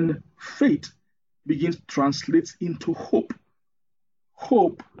when faith begins to translate into hope.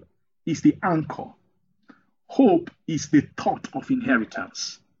 Hope is the anchor. Hope is the thought of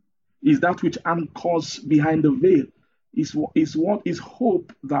inheritance. Is that which anchors behind the veil. Is what is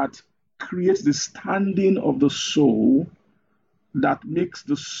hope that creates the standing of the soul, that makes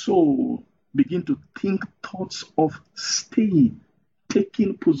the soul begin to think thoughts of staying,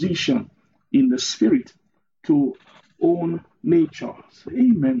 taking position in the spirit to own nature.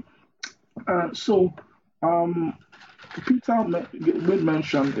 Amen. Peter made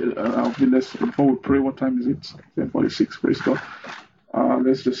mention of the lesson before we pray. What time is it? 10:46. Praise God.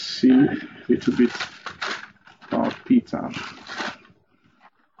 Let's just see a little bit about Peter.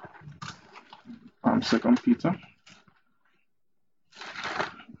 Second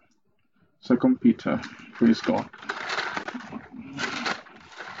Peter. Praise God.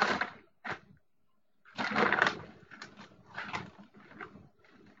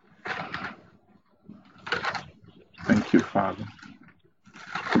 Thank you, Father.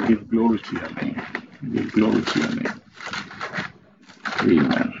 Give glory to your name. Give glory to your name.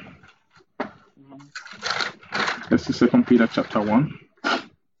 Amen. Let's see 2 Peter chapter 1.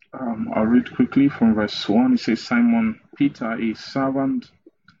 I'll read quickly from verse 1. It says, Simon Peter, a servant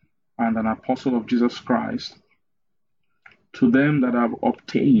and an apostle of Jesus Christ, to them that have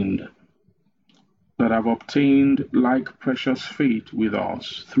obtained like precious faith with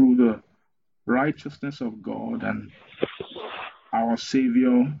us through the righteousness of God and our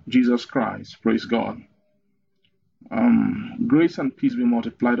Savior Jesus Christ. Praise God. Grace and peace be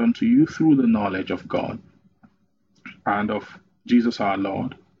multiplied unto you through the knowledge of God and of Jesus our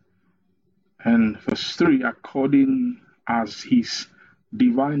Lord. And verse 3, according as his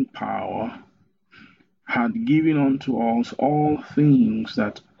divine power had given unto us all things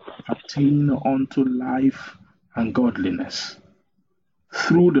that pertain unto life and godliness,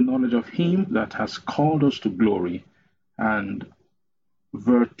 through the knowledge of him that has called us to glory and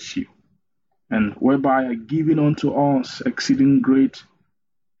virtue, and whereby are given unto us exceeding great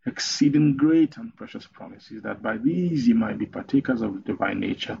and precious promises, that by these ye might be partakers of the divine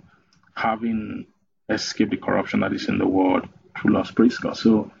nature, having escaped the corruption that is in the world through lust. Praise God.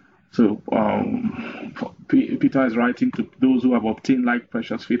 So Peter is writing to those who have obtained like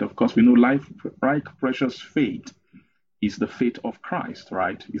precious faith. Of course, we know like precious faith is the faith of Christ,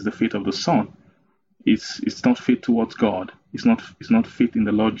 right? It's the faith of the Son. It's not faith towards God. It's not faith in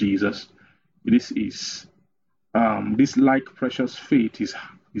the Lord Jesus. This like precious faith is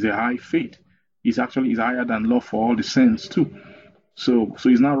a high faith. It's higher than love for all the saints too. So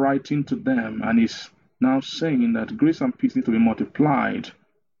he's now writing to them, and he's now saying that grace and peace need to be multiplied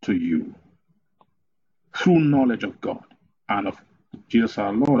to you through knowledge of God and of Jesus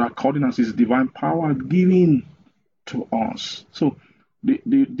our Lord, according as his divine power given to us. So the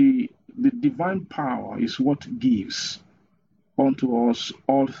divine power is what gives unto us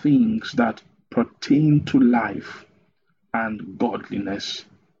all things that pertain to life and godliness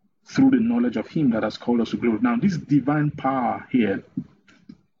through the knowledge of him that has called us to glory. Now, this divine power here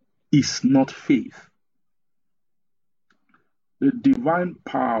is not faith. The divine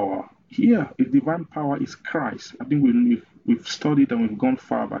power here, the divine power is Christ. I think we've studied and we've gone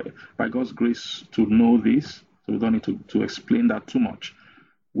far by God's grace to know this, so we don't need to explain that too much.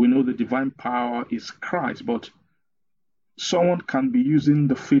 We know the divine power is Christ, but someone can be using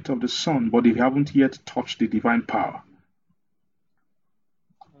the faith of the Son, but they haven't yet touched the divine power.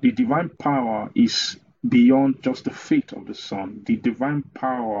 the divine power is beyond just the faith of the Son. The divine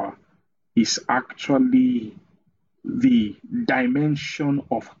power is actually the dimension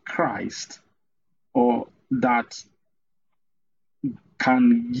of Christ, or that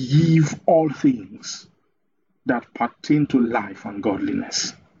can give all things that pertain to life and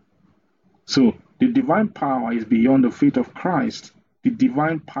godliness. So the divine power is beyond the faith of Christ. The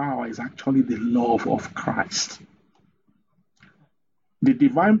divine power is actually the love of Christ. The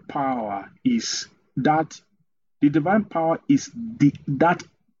divine power is that that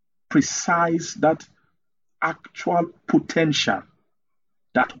precise, that actual potential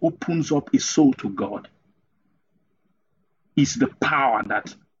that opens up a soul to God. Is the power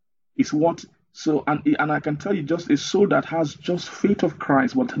that is what. So, and I can tell you, just a soul that has just faith of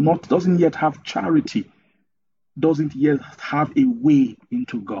Christ but doesn't yet have charity, doesn't yet have a way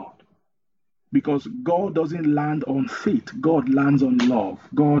into God. Because God doesn't land on faith, God lands on love.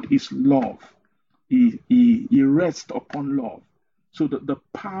 God is love. He rests upon love. So the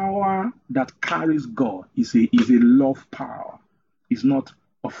power that carries God is a love power. It's not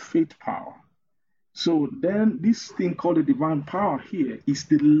a faith power. So then this thing called the divine power here is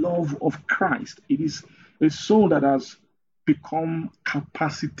the love of Christ. It is a soul that has become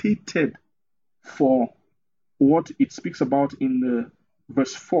capacitated for what it speaks about in the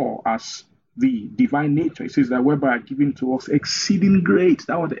verse 4 as the divine nature. It says that whereby are given to us exceeding great.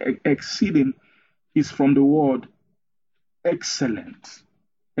 That word exceeding is from the word excellent,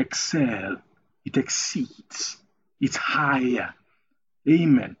 excel. It exceeds. It's higher.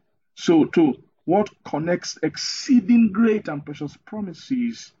 Amen. So to what connects exceeding great and precious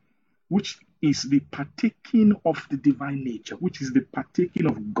promises, which is the partaking of the divine nature, which is the partaking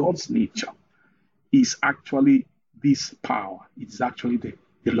of God's nature, is actually this power. It's actually the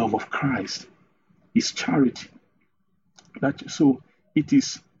love of Christ. It's charity. So it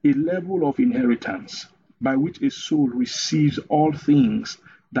is a level of inheritance by which a soul receives all things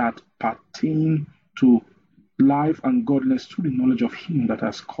that pertain to life and godliness through the knowledge of Him that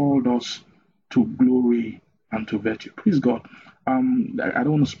has called us to glory and to virtue. Praise God. I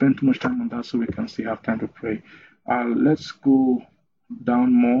don't want to spend too much time on that so we can still have time to pray. Let's go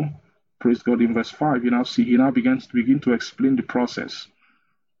down more. Praise God. In verse 5, he now begin to explain the process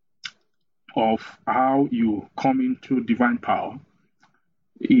of how you come into divine power.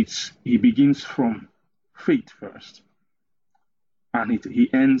 He begins from faith first, and he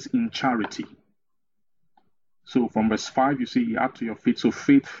ends in charity. So from verse 5, you see, you add to your faith. So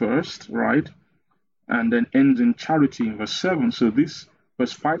faith first, right? And then ends in charity in verse 7. So this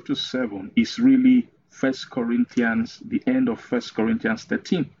verse 5 to 7 is really the end of 1 Corinthians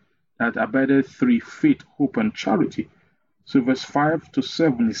 13, that abideth three: faith, hope, and charity. So verse 5 to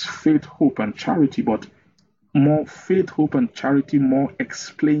 7 is faith, hope, and charity, but more faith, hope, and charity more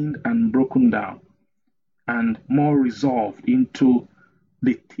explained and broken down, and more resolved into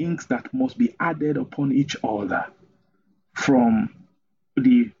the things that must be added upon each other, from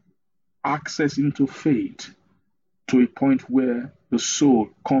the access into faith to a point where the soul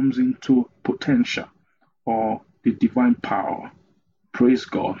comes into potential or the divine power. Praise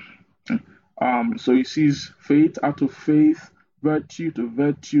God. So he sees faith out of faith, virtue to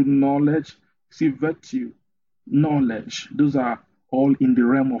virtue, knowledge. See, virtue, knowledge, those are all in the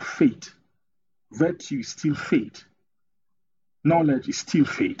realm of faith. Virtue is still faith. Knowledge is still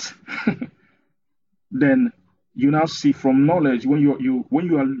faith. Then you now see from knowledge, when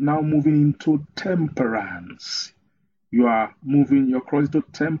you are now moving into temperance, you're crossing to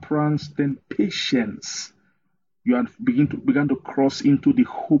temperance, then patience. You are begin to cross into the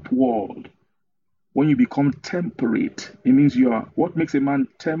hope world. When you become temperate, it means what makes a man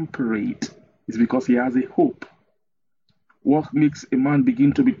temperate is because he has a hope. What makes a man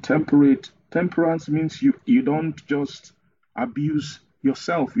begin to be temperate? Temperance means you don't just abuse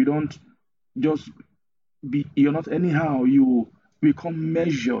yourself. You don't just you're not anyhow. You become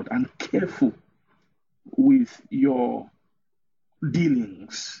measured and careful with your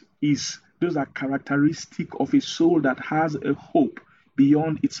dealings. Those are characteristic of a soul that has a hope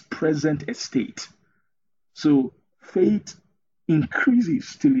beyond its present estate. So faith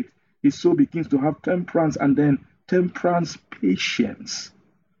increases till his soul begins to have temperance, and then temperance, patience.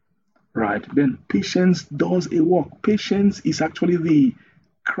 Right? Then patience does a work. Patience is actually the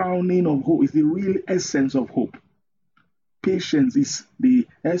crowning of hope, is the real essence of hope. Patience is the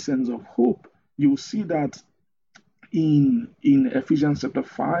essence of hope. You see that in Ephesians chapter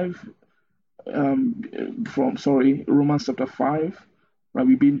 5, Romans chapter 5, right?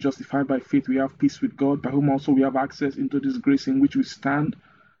 We've been justified by faith, we have peace with God, by whom also we have access into this grace in which we stand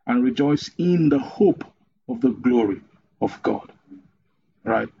and rejoice in the hope of the glory of God.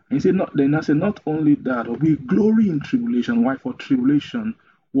 Right? And he said, not then I said, not only that, but we glory in tribulation. Why? For tribulation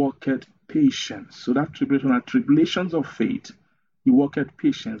worketh patience. So that tribulation are tribulations of faith. You work at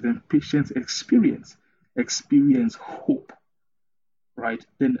patience, then patience experience hope. Right?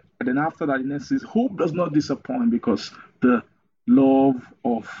 Then after that, it says, hope does not disappoint because the love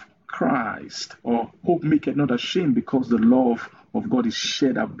of Christ, or hope maketh not ashamed because the love of God is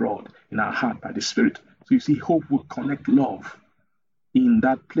shed abroad in our heart by the Spirit. So you see, hope will connect love in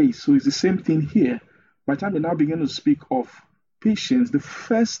that place. So it's the same thing here. By the time we now begin to speak of patience, the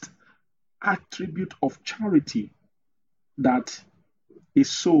first attribute of charity that a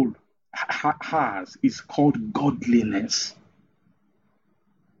soul has is called godliness.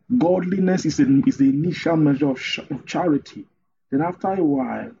 Godliness is the initial measure of charity. Then after a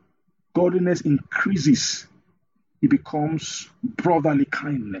while, godliness increases. It becomes brotherly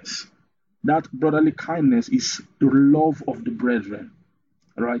kindness. That brotherly kindness is the love of the brethren,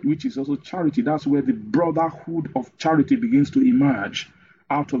 right? Which is also charity. That's where the brotherhood of charity begins to emerge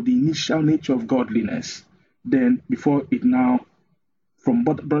out of the initial nature of godliness. Then, before it now, from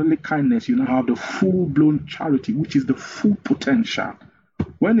brotherly kindness, you now have the full blown charity, which is the full potential.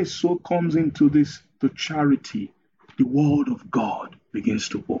 When a soul comes into to charity, the word of God begins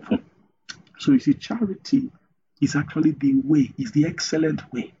to open. So you see, charity is actually the way, is the excellent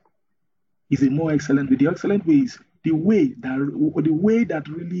way, is a more excellent way. The excellent way is the way that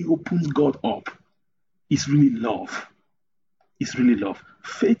really opens God up is really love. Is really love.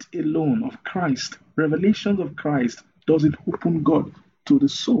 Faith alone of Christ, revelations of Christ, doesn't open God to the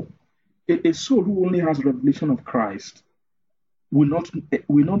soul. A soul who only has revelation of Christ will not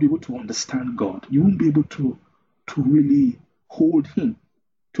be able to understand God. You won't be able to really hold Him,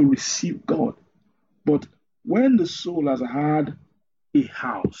 to receive God. But when the soul has had a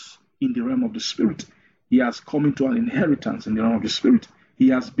house in the realm of the Spirit, he has come into an inheritance in the realm of the Spirit. He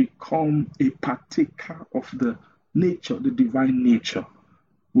has become a partaker of the nature, the divine nature,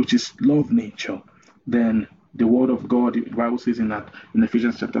 which is love nature. Then the word of God, the Bible says in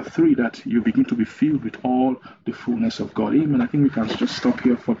Ephesians chapter 3 that you begin to be filled with all the fullness of God. Amen. I think we can just stop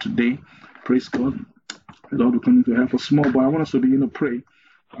here for today. Praise God. The Lord will continue to help us more. But I want us to begin to pray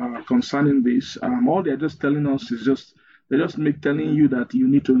concerning this. All they're just telling us is they're just telling you that you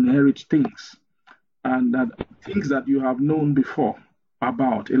need to inherit things, and that things that you have known before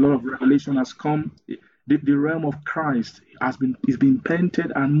about. A lot of revelation has come. The realm of Christ is being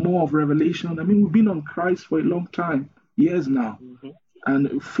painted, and more of revelation. I mean, we've been on Christ for a long time, years now,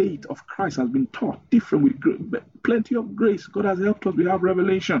 and faith of Christ has been taught different with plenty of grace. God has helped us. We have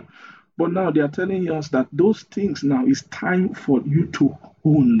revelation, but now they are telling us that those things now is time for you to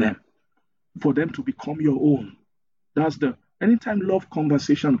own them, for them to become your own. That's anytime love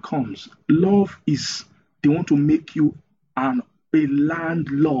conversation comes, love is they want to make you a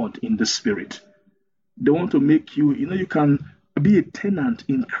landlord in the Spirit. They want to make you, you can be a tenant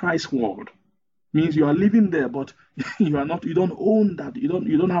in Christ's world. Means you are living there, but you don't own that. You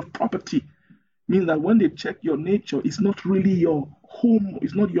don't have property. Means that when they check your nature, it's not really your home,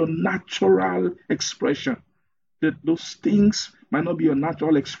 it's not your natural expression. That those things might not be your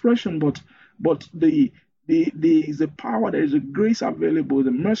natural expression, but there is a power, there is a grace available,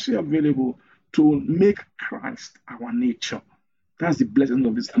 the mercy available to make Christ our nature. That's the blessing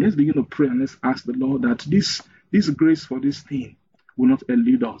of this. And let's begin to pray and let's ask the Lord that this grace for this thing will not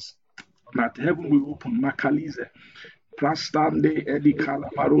elude us. That heaven will open. Makalize. Prastande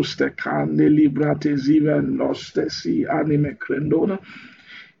edikala maroste kande librate ziven nostesi anime crendona.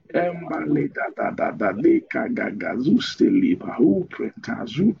 Embale da leka gaga zuste liba hu preta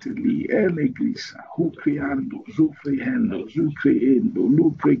zute li elegrisa hu creando zufre hendo zucre endo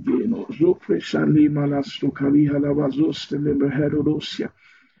lu pregeno zufre shali malasto kaliha lava zuste lebehedo dosia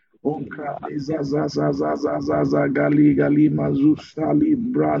onkra za gali mazusta li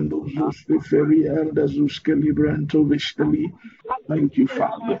brando zuste feri elde zuske libranto visteli. Thank you,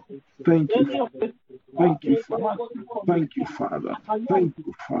 Father. Thank you. Thank you, Father. Thank you, Father. Thank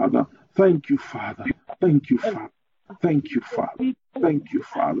you, Father. Thank you, Father. Thank you, Father. Thank you, Father. Thank you,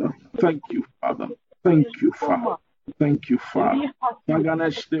 Father. Thank you, Father. Thank you, Father. Thank you, Father.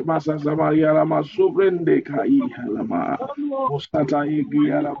 Maganeshte masasama yalama sobrende kai halama. Mostata igi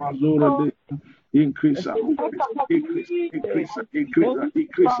yalama zora de increase, increase,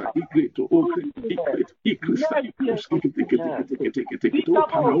 open.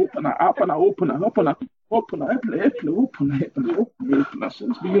 So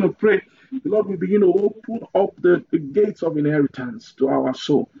let's begin to pray. The Lord will begin to open up the gates of inheritance to our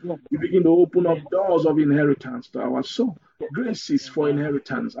soul. We begin to open up doors of inheritance to our soul. Graces for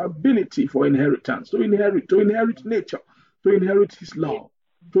inheritance, ability for inheritance, to inherit nature, to inherit His love,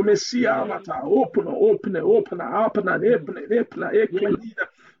 to Messiah mata open, ekelida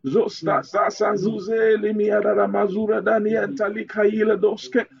zosta sasa zuze limiada ramazura dani entalika ile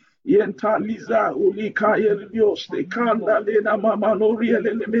doske yentaliza ulika Dios de kanda lena mama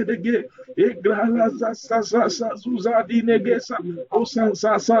noriele le medege egrala za zuza dinegesa osan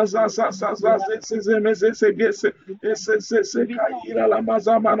sa se gese se kaira la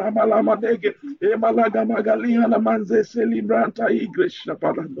mazama na malama dege e malaga magalia na manze se libranta igreja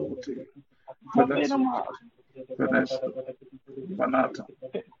para note Fenesto, Fanata.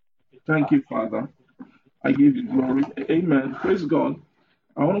 Thank you, Father. I give you glory. Amen. Praise God.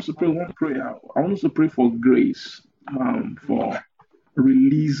 I want us to pray one prayer. I want us to pray for grace, for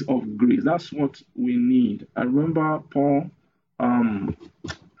release of grace. That's what we need. I remember Paul, in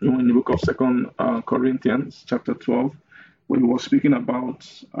the book of Second Corinthians, chapter 12, when he was speaking about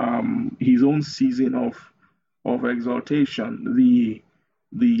his own season of exaltation,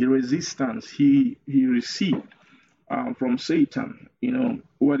 the resistance he received from Satan.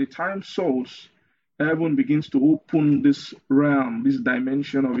 Where the time souls, heaven begins to open this realm, this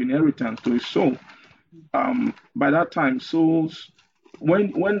dimension of inheritance to his soul. By that time, souls,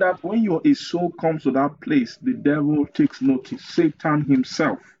 when a soul comes to that place, the devil takes notice. Satan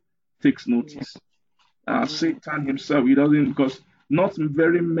himself takes notice. Satan himself, he doesn't, because not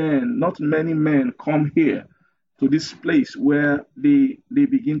many men come here to this place where they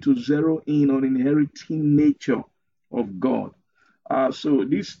begin to zero in on inheriting nature of God. So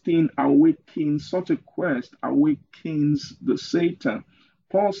this thing awakens, such a quest awakens the Satan.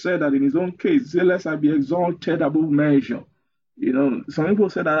 Paul said that in his own case, say, lest I be exalted above measure. Some people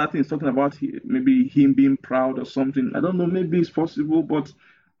said that thing is talking about maybe him being proud or something. I don't know, maybe it's possible, but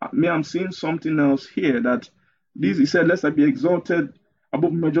I'm seeing something else here, that he said, lest I be exalted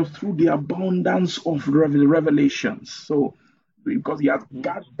above measure through the abundance of revelations. So, because he has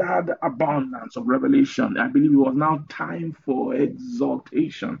gathered abundance of revelation, I believe it was now time for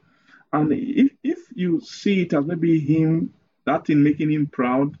exaltation. And if you see it as maybe him, that thing making him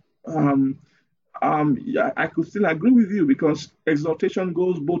proud, I could still agree with you, because exaltation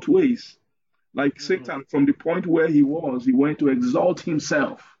goes both ways. Like Satan, from the point where he went to exalt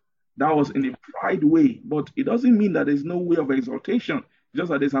himself. That was in a pride way, but it doesn't mean that there's no way of exaltation. Just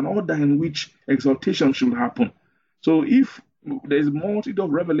that there's an order in which exaltation should happen. So if there's multitude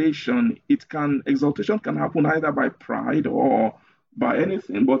of revelation, exaltation can happen either by pride or by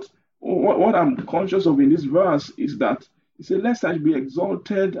anything. But what I'm conscious of in this verse is that it said, lest I be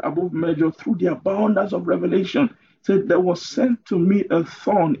exalted above measure through the abundance of revelation. It said, there was sent to me a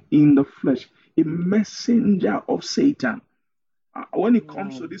thorn in the flesh, a messenger of Satan. When it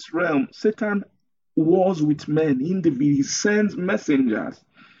comes to this realm, Satan wars with men, individually. He sends messengers.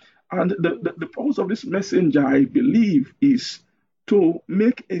 And the purpose of this messenger, I believe, is to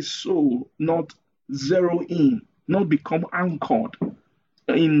make a soul not zero in, not become anchored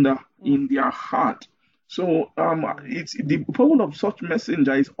in their heart. So it's the purpose of such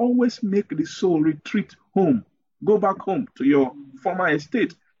messenger is always make the soul retreat home, go back home to your former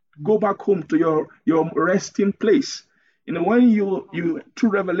estate, go back home to your resting place. When you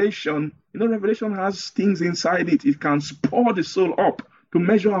through revelation, revelation has things inside it. It can spur the soul up to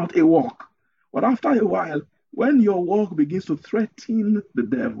measure out a walk. But after a while, when your walk begins to threaten the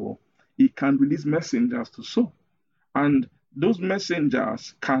devil, he can release messengers to sow. And those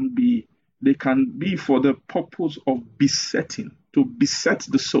messengers can be for the purpose of besetting, to beset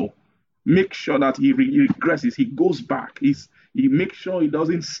the soul. Make sure that he regresses, he goes back. He makes sure he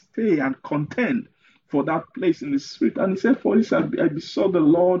doesn't stay and contend for that place in the spirit. And he said, for this I besought the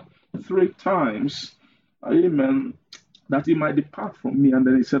Lord 3 times, amen, that he might depart from me. And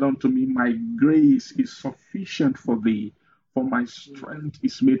then he said unto me, my grace is sufficient for thee, for my strength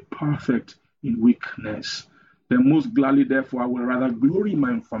is made perfect in weakness. Then most gladly, therefore, I will rather glory in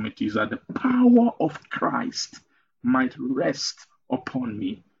my infirmities, that the power of Christ might rest upon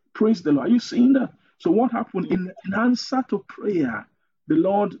me. Praise the Lord. Are you seeing that? So what happened in answer to prayer? The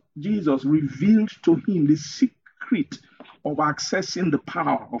Lord Jesus revealed to him the secret of accessing the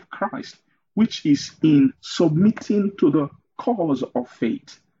power of Christ, which is in submitting to the cause of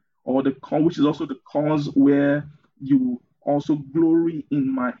faith, or which is also the cause where you also glory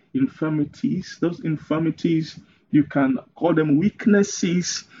in my infirmities. Those infirmities, you can call them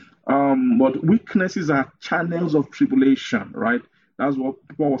weaknesses, but weaknesses are channels of tribulation, right? That's what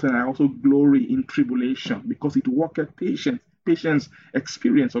Paul was saying. I also glory in tribulation, because it worketh patience. Patience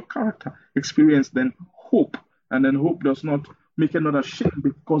experience, or character experience, then hope. And then hope does not make another ashamed,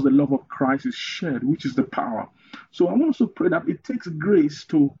 because the love of Christ is shared, which is the power. So I want us to pray that it takes grace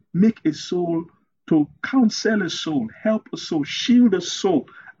to make a soul to counsel a soul, help a soul, shield a soul,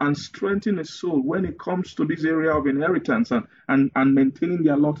 and strengthen a soul when it comes to this area of inheritance and maintaining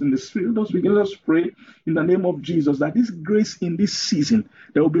their lot in the spirit. Let us pray in the name of Jesus that this grace in this season,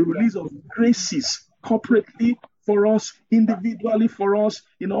 there will be release of graces corporately for us, individually for us,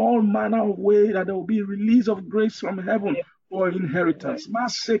 in all manner of way, that there will be release of grace from heaven for inheritance.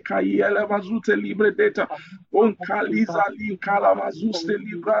 Masekai elevazute libre data. Onkaliza linkala mazuste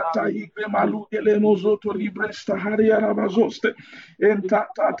librata igbe malugele mozoto libresta haria mazoste. Enta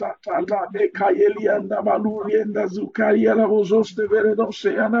bekayeli anda maluri enda zukari elavozoste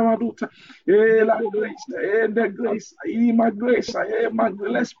veredose anamaduta. La grace, the grace, my grace,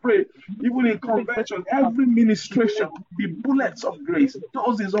 let's pray. Even in convention, every ministration be bullets of grace,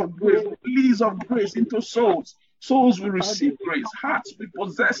 doses of grace, release of grace into souls. Souls will receive grace, hearts will be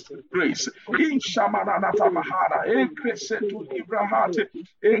possessed with grace. In Shamanata Mahara, in Cresetu Ibrahate,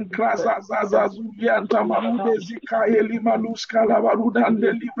 in Krazazaza Zulianta Marude Zika Elimanuska Lavaruda and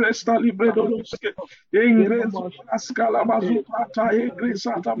the Libresta Libredoske, in Grezuaskala Mazupata, in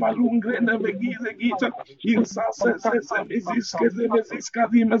Gresata Malungre Nevegize Gita, in Sasese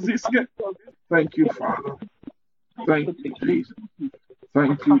Meziska. Thank you, Father. Thank you, Jesus.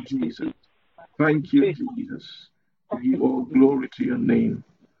 Thank you, Jesus. Thank you, Jesus. We give all glory to your name.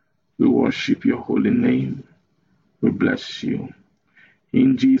 We worship your holy name. We bless you.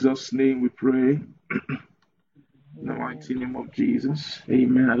 In Jesus' name we pray. In the mighty name of Jesus.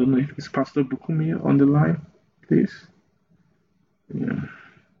 Amen. I don't know if it's Pastor Bukumi on the line, please. Yeah.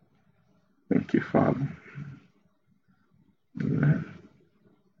 Thank you, Father. Amen.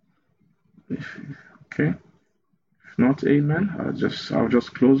 Okay. If not, amen. I'll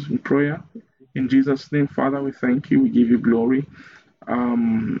just close in prayer. In Jesus' name, Father, we thank you. We give you glory.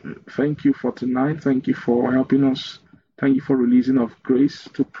 Thank you for tonight. Thank you for helping us. Thank you for releasing of grace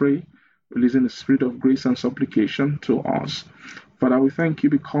to pray, releasing the spirit of grace and supplication to us. Father, we thank you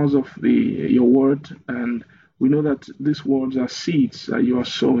because of your word, and we know that these words are seeds that you are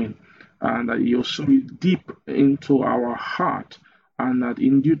sowing, and that you're sowing deep into our heart, and that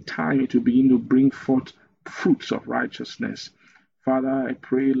in due time it will begin to bring forth fruits of righteousness. Father, I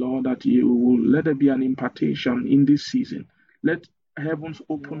pray, Lord, that you will let there be an impartation in this season. Let heavens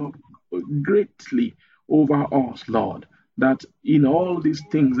open up greatly over us, Lord, that in all these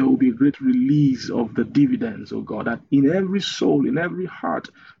things there will be a great release of the dividends, oh God, that in every soul, in every heart,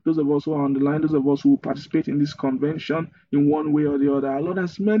 those of us who are on the line, those of us who participate in this convention in one way or the other, Lord,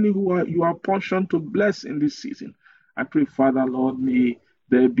 as many you are portioned to bless in this season. I pray, Father, Lord, may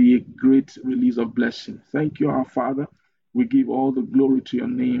there be a great release of blessing. Thank you, our Father. We give all the glory to your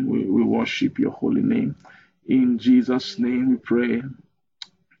name. We worship your holy name. In Jesus' name we pray.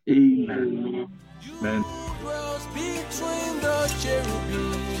 Amen. Amen. Dwells between the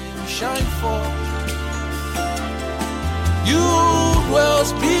cherubim, shine forth. You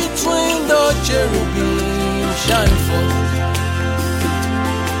dwells between the cherubim, shine forth.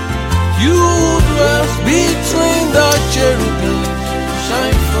 You dwells between the cherubim,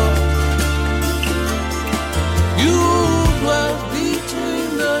 shine forth. You dwells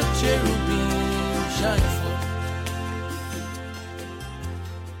between the cherubim, shine forth.